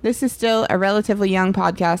 This is still a relatively young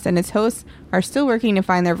podcast, and its hosts are still working to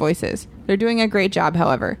find their voices. They're doing a great job,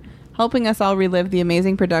 however, helping us all relive the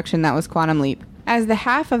amazing production that was Quantum Leap. As the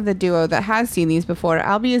half of the duo that has seen these before,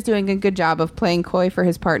 Albie is doing a good job of playing coy for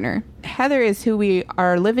his partner. Heather is who we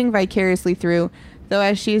are living vicariously through, though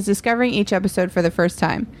as she is discovering each episode for the first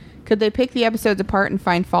time. Could they pick the episodes apart and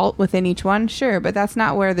find fault within each one? Sure, but that's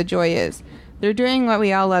not where the joy is. They're doing what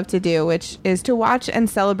we all love to do, which is to watch and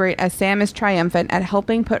celebrate as Sam is triumphant at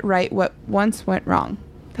helping put right what once went wrong.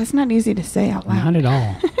 That's not easy to say out loud. Not at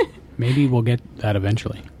all. Maybe we'll get that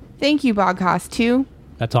eventually. Thank you, Boghoss2.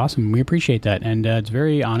 That's awesome. We appreciate that. And it's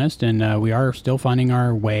very honest, and we are still finding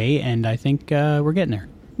our way, and I think we're getting there.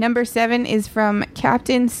 Number 7 is from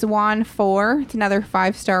Captain Swan 4. It's another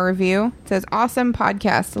 5-star review. It says, awesome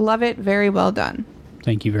podcast. Love it. Very well done.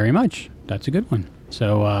 Thank you very much. That's a good one.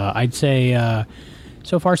 So I'd say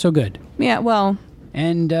so far so good. Yeah, well.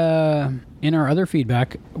 And in our other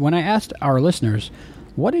feedback, when I asked our listeners,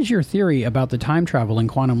 what is your theory about the time travel in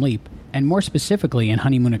Quantum Leap, and more specifically in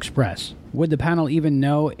Honeymoon Express? Would the panel even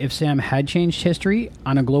know if Sam had changed history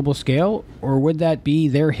on a global scale, or would that be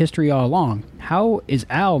their history all along? How is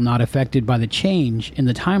Al not affected by the change in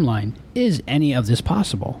the timeline? Is any of this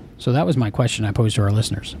possible? So that was my question I posed to our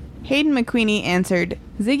listeners. Hayden McQueenie answered,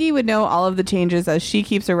 Ziggy would know all of the changes as she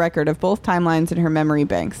keeps a record of both timelines in her memory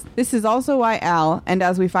banks. This is also why Al, and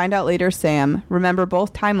as we find out later Sam, remember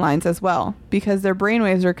both timelines as well, because their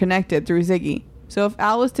brainwaves are connected through Ziggy. So if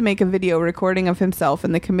Al was to make a video recording of himself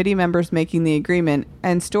and the committee members making the agreement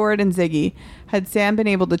and store it in Ziggy, had Sam been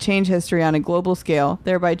able to change history on a global scale,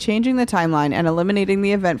 thereby changing the timeline and eliminating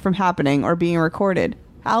the event from happening or being recorded,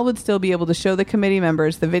 Al would still be able to show the committee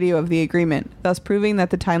members the video of the agreement, thus proving that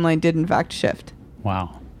the timeline did in fact shift.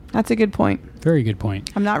 Wow. That's a good point. Very good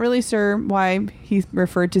point. I'm not really sure why he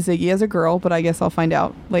referred to Ziggy as a girl, but I guess I'll find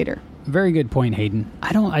out later. Very good point, Hayden.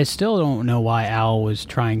 I still don't know why Al was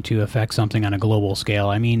trying to affect something on a global scale.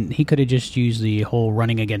 I mean, he could have just used the whole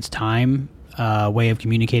running against time way of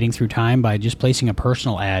communicating through time by just placing a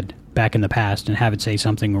personal ad back in the past and have it say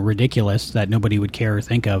something ridiculous that nobody would care or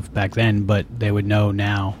think of back then, but they would know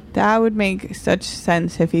now. That would make such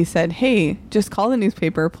sense if he said, hey, just call the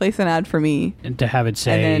newspaper, place an ad for me. And to have it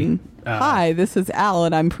say... And then, hi, this is Al,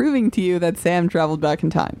 and I'm proving to you that Sam traveled back in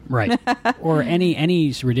time. Right. Or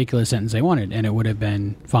any ridiculous sentence they wanted, and it would have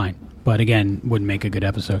been fine. But again, wouldn't make a good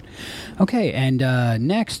episode. Okay, and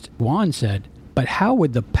next, Juan said, but how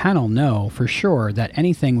would the panel know for sure that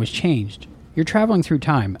anything was changed? You're traveling through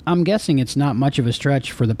time. I'm guessing it's not much of a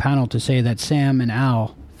stretch for the panel to say that Sam and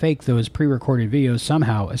Al faked those pre-recorded videos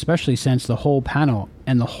somehow, especially since the whole panel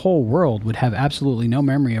and the whole world would have absolutely no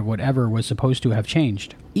memory of whatever was supposed to have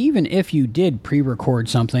changed. Even if you did pre-record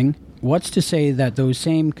something, what's to say that those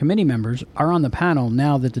same committee members are on the panel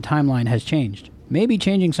now that the timeline has changed? Maybe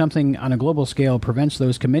changing something on a global scale prevents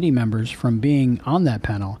those committee members from being on that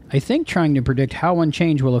panel. I think trying to predict how one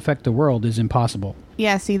change will affect the world is impossible.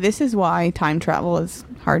 Yeah, see, this is why time travel is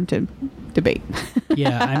hard to debate.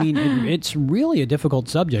 Yeah, I mean, it's really a difficult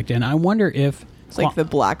subject, and I wonder if... It's like the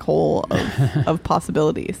black hole of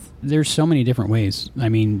possibilities. There's so many different ways. I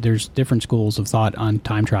mean, there's different schools of thought on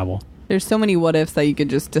time travel. There's so many what-ifs that you could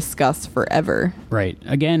just discuss forever. Right.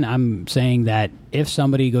 Again, I'm saying that if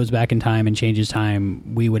somebody goes back in time and changes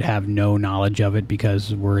time, we would have no knowledge of it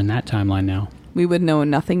because we're in that timeline now. We would know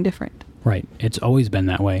nothing different. Right. It's always been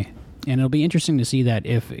that way. And it'll be interesting to see that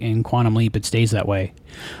if in Quantum Leap it stays that way,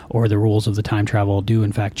 or the rules of the time travel do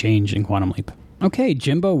in fact change in Quantum Leap. Okay,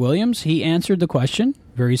 Jimbo Williams, he answered the question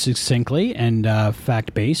very succinctly and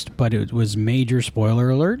fact-based, but it was major spoiler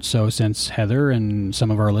alert, so since Heather and some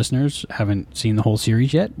of our listeners haven't seen the whole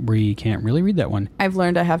series yet, we can't really read that one. I've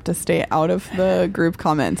learned I have to stay out of the group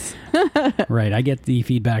comments. Right, I get the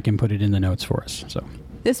feedback and put it in the notes for us. So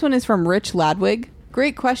this one is from Rich Ladwig.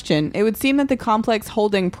 Great question. It would seem that the complex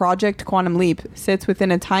holding Project Quantum Leap sits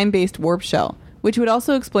within a time-based warp shell, which would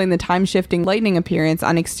also explain the time-shifting lightning appearance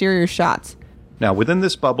on exterior shots. Now, within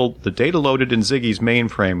this bubble, the data loaded in Ziggy's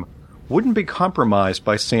mainframe wouldn't be compromised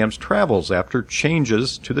by Sam's travels after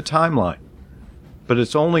changes to the timeline. But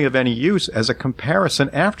it's only of any use as a comparison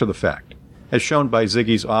after the fact, as shown by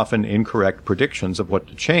Ziggy's often incorrect predictions of what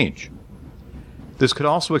to change. This could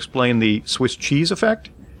also explain the Swiss cheese effect,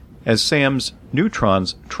 as Sam's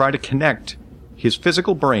neutrons try to connect his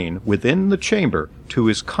physical brain within the chamber to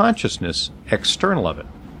his consciousness external of it.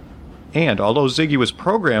 And although Ziggy was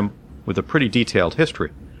programmed with a pretty detailed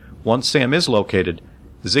history, once Sam is located,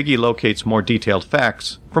 Ziggy locates more detailed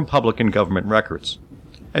facts from public and government records,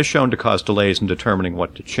 as shown to cause delays in determining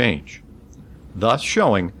what to change, thus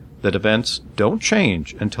showing that events don't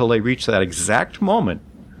change until they reach that exact moment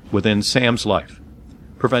within Sam's life,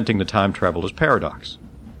 preventing the time traveler's paradox.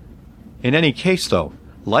 In any case, though,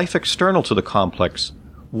 life external to the complex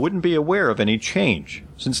wouldn't be aware of any change,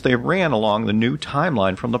 since they ran along the new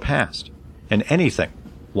timeline from the past, and anything,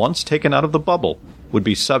 once taken out of the bubble, would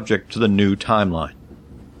be subject to the new timeline.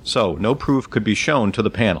 So, no proof could be shown to the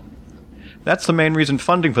panel. That's the main reason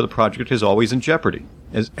funding for the project is always in jeopardy,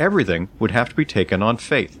 as everything would have to be taken on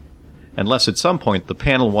faith, unless at some point the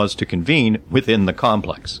panel was to convene within the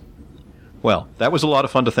complex. Well, that was a lot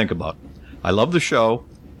of fun to think about. I love the show,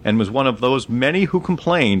 and was one of those many who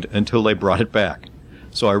complained until they brought it back.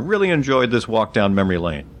 So I really enjoyed this walk down memory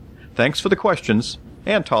lane. Thanks for the questions,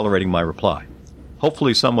 and tolerating my reply.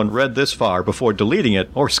 Hopefully someone read this far before deleting it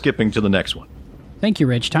or skipping to the next one. Thank you,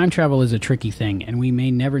 Rich. Time travel is a tricky thing, and we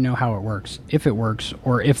may never know how it works, if it works,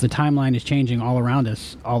 or if the timeline is changing all around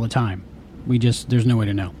us all the time. There's no way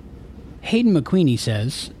to know. Hayden McQueenie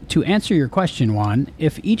says, to answer your question, Juan,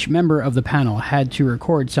 if each member of the panel had to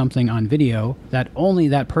record something on video that only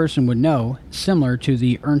that person would know, similar to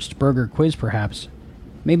the Ernst Berger quiz perhaps,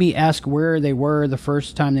 maybe ask where they were the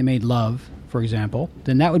first time they made love, for example,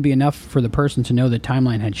 then that would be enough for the person to know the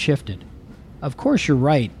timeline had shifted. Of course you're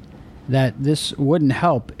right that this wouldn't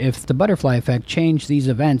help if the butterfly effect changed these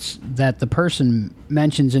events that the person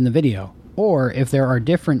mentions in the video, or if there are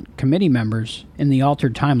different committee members in the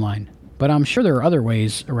altered timeline. But I'm sure there are other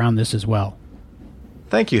ways around this as well.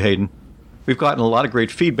 Thank you, Hayden. We've gotten a lot of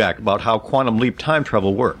great feedback about how quantum leap time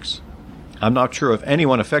travel works. I'm not sure if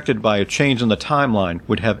anyone affected by a change in the timeline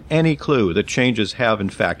would have any clue that changes have in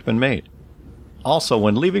fact been made. Also,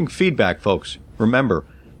 when leaving feedback, folks, remember,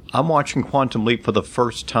 I'm watching Quantum Leap for the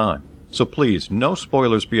first time, so please, no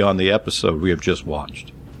spoilers beyond the episode we have just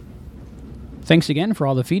watched. Thanks again for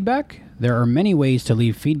all the feedback. There are many ways to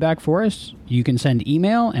leave feedback for us. You can send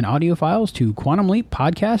email and audio files to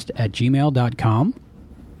quantumleappodcast@gmail.com.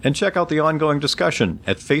 And check out the ongoing discussion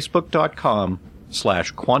at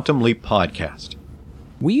facebook.com/quantumleappodcast.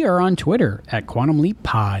 We are on Twitter at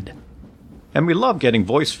quantumleappod. And we love getting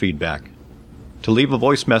voice feedback. To leave a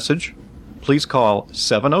voice message, please call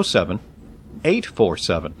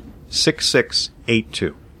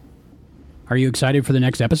 707-847-6682. Are you excited for the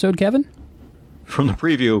next episode, Kevin? From the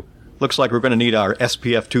preview, looks like we're going to need our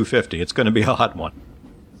SPF 250. It's going to be a hot one.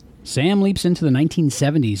 Sam leaps into the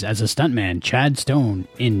 1970s as a stuntman, Chad Stone,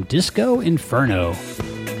 in Disco Inferno.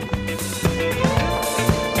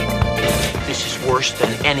 This is worse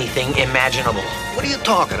than anything imaginable. What are you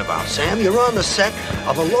talking about, Sam? You're on the set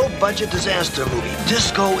of a low-budget disaster movie,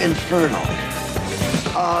 Disco Inferno.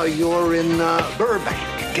 You're in Burbank,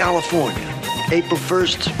 California, April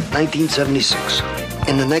 1st, 1976.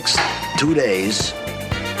 In the next 2 days,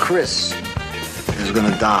 Chris is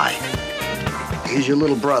gonna die. He's your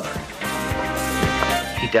little brother.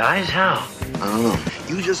 He dies? How? I don't know.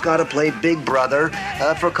 You just gotta play big brother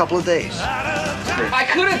for a couple of days. I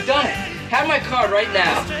could have done it. Have my card right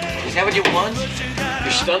now. Is that what you want?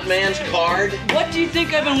 Your stuntman's card? What do you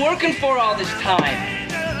think I've been working for all this time?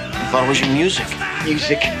 I thought it was your music.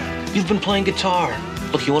 Music? You've been playing guitar.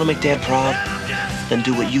 Look, you want to make Dad proud? Then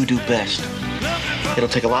do what you do best. It'll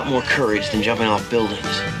take a lot more courage than jumping off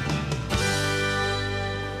buildings.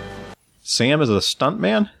 Sam is a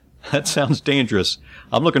stuntman? That sounds dangerous.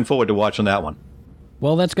 I'm looking forward to watching that one.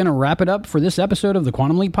 Well, that's going to wrap it up for this episode of the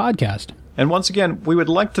Quantum Leap Podcast. And once again, we would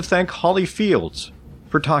like to thank Holly Fields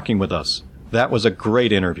for talking with us. That was a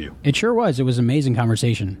great interview. It sure was. It was an amazing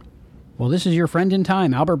conversation. Well, this is your friend in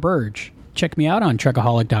time, Albert Burge. Check me out on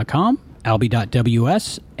Trekaholic.com,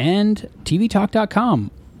 Albie.ws, and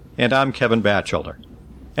TVTalk.com. And I'm Kevin Batchelder.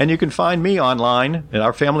 And you can find me online in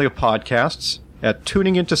our family of podcasts at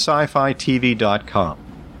tuningintoscifitv.com.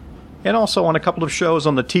 And also on a couple of shows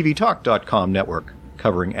on the TVTalk.com network,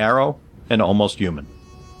 covering Arrow and Almost Human.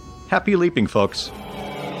 Happy leaping, folks.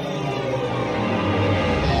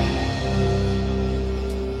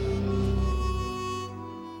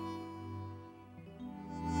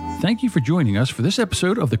 Thank you for joining us for this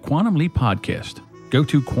episode of the Quantum Leap Podcast. Go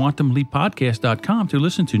to quantumleappodcast.com to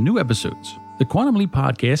listen to new episodes. The Quantum Leap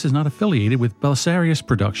Podcast is not affiliated with Belisarius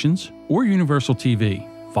Productions or Universal TV.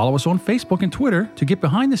 Follow us on Facebook and Twitter to get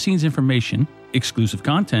behind-the-scenes information, exclusive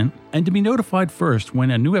content, and to be notified first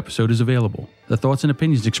when a new episode is available. The thoughts and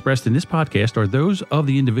opinions expressed in this podcast are those of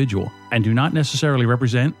the individual and do not necessarily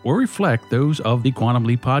represent or reflect those of the Quantum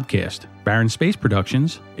Leap Podcast, Barron Space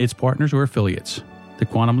Productions, its partners, or affiliates. The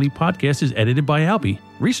Quantum Leap Podcast is edited by Albie,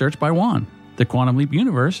 researched by Juan. The Quantum Leap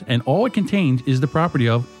universe and all it contains is the property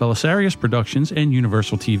of Belisarius Productions and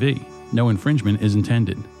Universal TV. No infringement is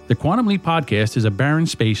intended. The Quantum Leap Podcast is a Barron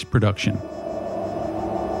Space production.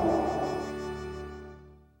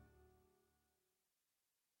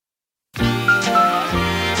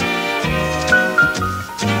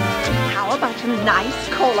 How about a nice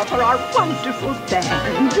cola for our wonderful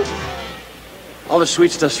band? All the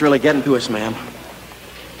sweet stuff's really getting to us, ma'am.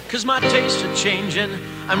 'Cause my tastes are changing,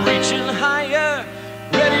 I'm reaching higher,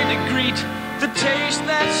 ready to greet the taste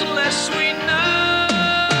that's less sweet now.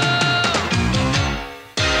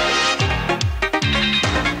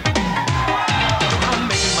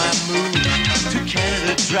 I'm making my move to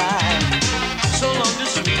Canada Dry. So long to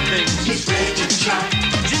sweet things, he's ready to try.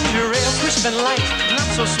 Ginger ale, crisp and light,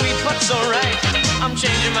 not so sweet but so right. I'm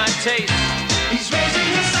changing my taste, he's raising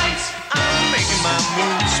his sights. I'm making my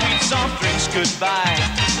move, sweet soft drinks goodbye.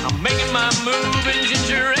 I'm making my move and